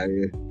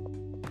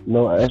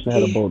 I actually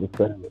had a bowl of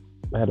salad.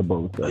 I had a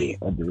bowl of salad.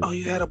 I did. Oh,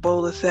 you had a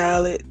bowl of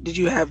salad? Did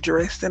you have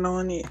dressing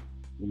on it?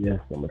 Yes,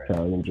 some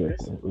Italian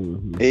dressing.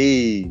 Mm-hmm.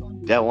 Hey,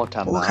 that one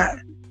time.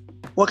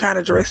 What kind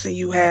of dressing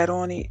you had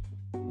on it?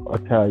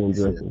 Italian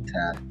dressing.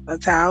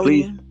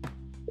 Italian.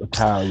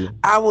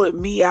 I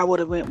would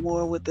have went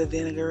more with the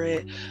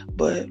vinaigrette,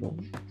 but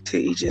to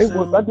each his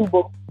own. I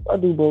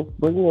do both.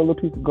 But a little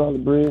piece of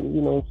garlic bread,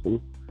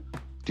 some.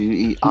 Do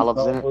you eat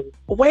olives in it?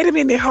 Wait a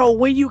minute, ho.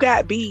 When you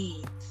got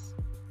beans?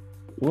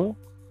 What?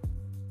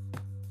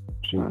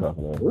 She was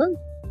talking about what?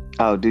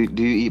 Oh, do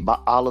you eat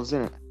olives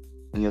in it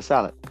in your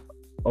salad?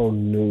 Oh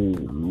no.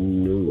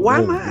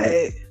 Why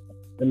not?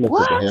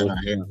 What?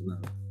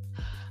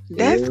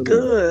 That's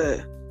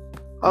good.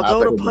 Or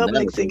go to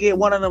Publix and get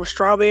one of them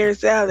strawberry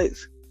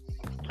salads.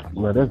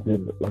 No, that's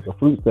different. Like a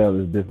fruit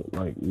salad is different.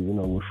 Like,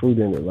 with fruit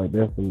in it, like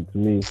that's to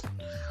me,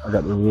 I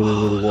got to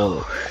really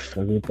want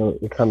it. Because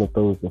it kind of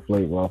throws the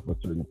flavor off of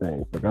certain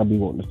things. Like I be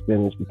wanting the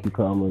spinach, the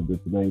cucumber, the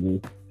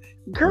tomatoes.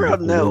 Girl,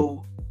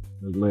 no.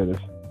 The lettuce.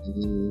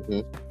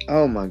 Mm-hmm.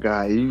 Oh my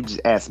God! You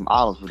just add some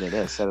olives with it.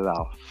 That set it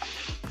off.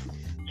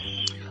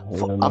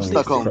 I'm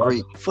stuck on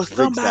Greek. For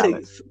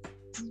somebody,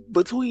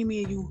 between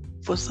me and you,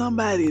 for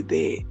somebody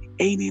that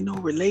ain't in no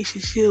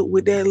relationship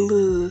with that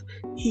little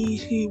he,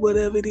 she,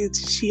 whatever it is,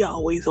 she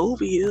always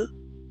over here.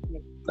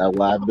 That's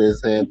why I've been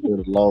saying for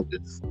the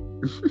longest.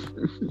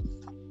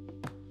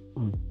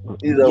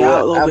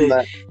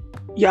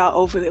 Y'all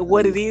over there.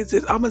 What it is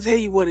I'm gonna tell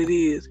you what it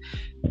is.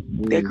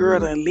 That girl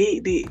done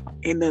licked it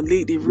and done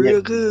licked it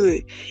real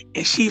good,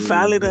 and she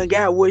finally done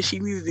got what she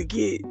needed to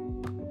get.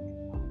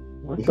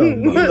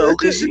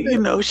 Cause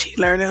she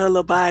learning her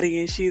little body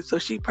and shit, so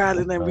she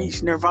probably done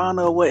reached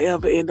nirvana or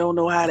whatever and don't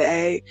know how to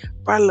act.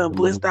 Probably done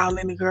blissed all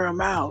in the girl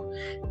mouth.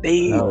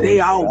 They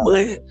all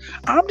but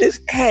I'm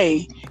just,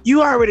 hey,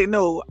 you already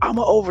know I'm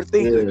an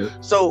overthinker,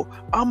 so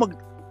I'm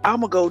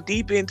a go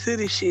deep into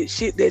this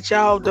shit that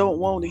y'all don't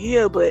want to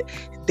hear, but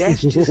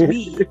that's just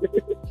me.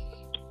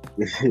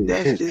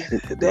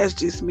 That's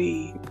just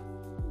me.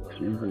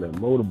 She's in that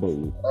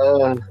motorboat.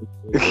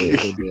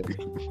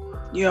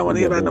 You don't want to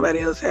hear about nobody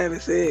else having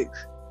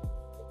sex.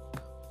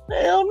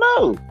 Hell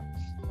no.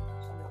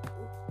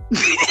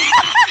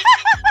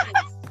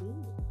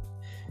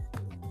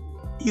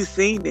 You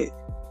seen it.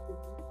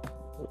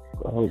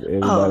 I hope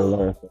everybody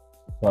learns from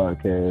the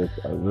podcast.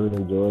 I really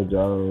enjoyed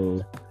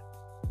y'all.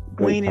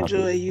 We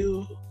enjoy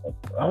you.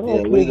 I'm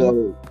gonna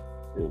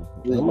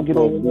get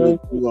on there.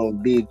 We're gonna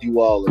bid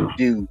you all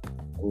adieu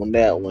on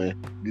that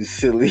one. You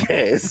silly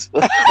ass.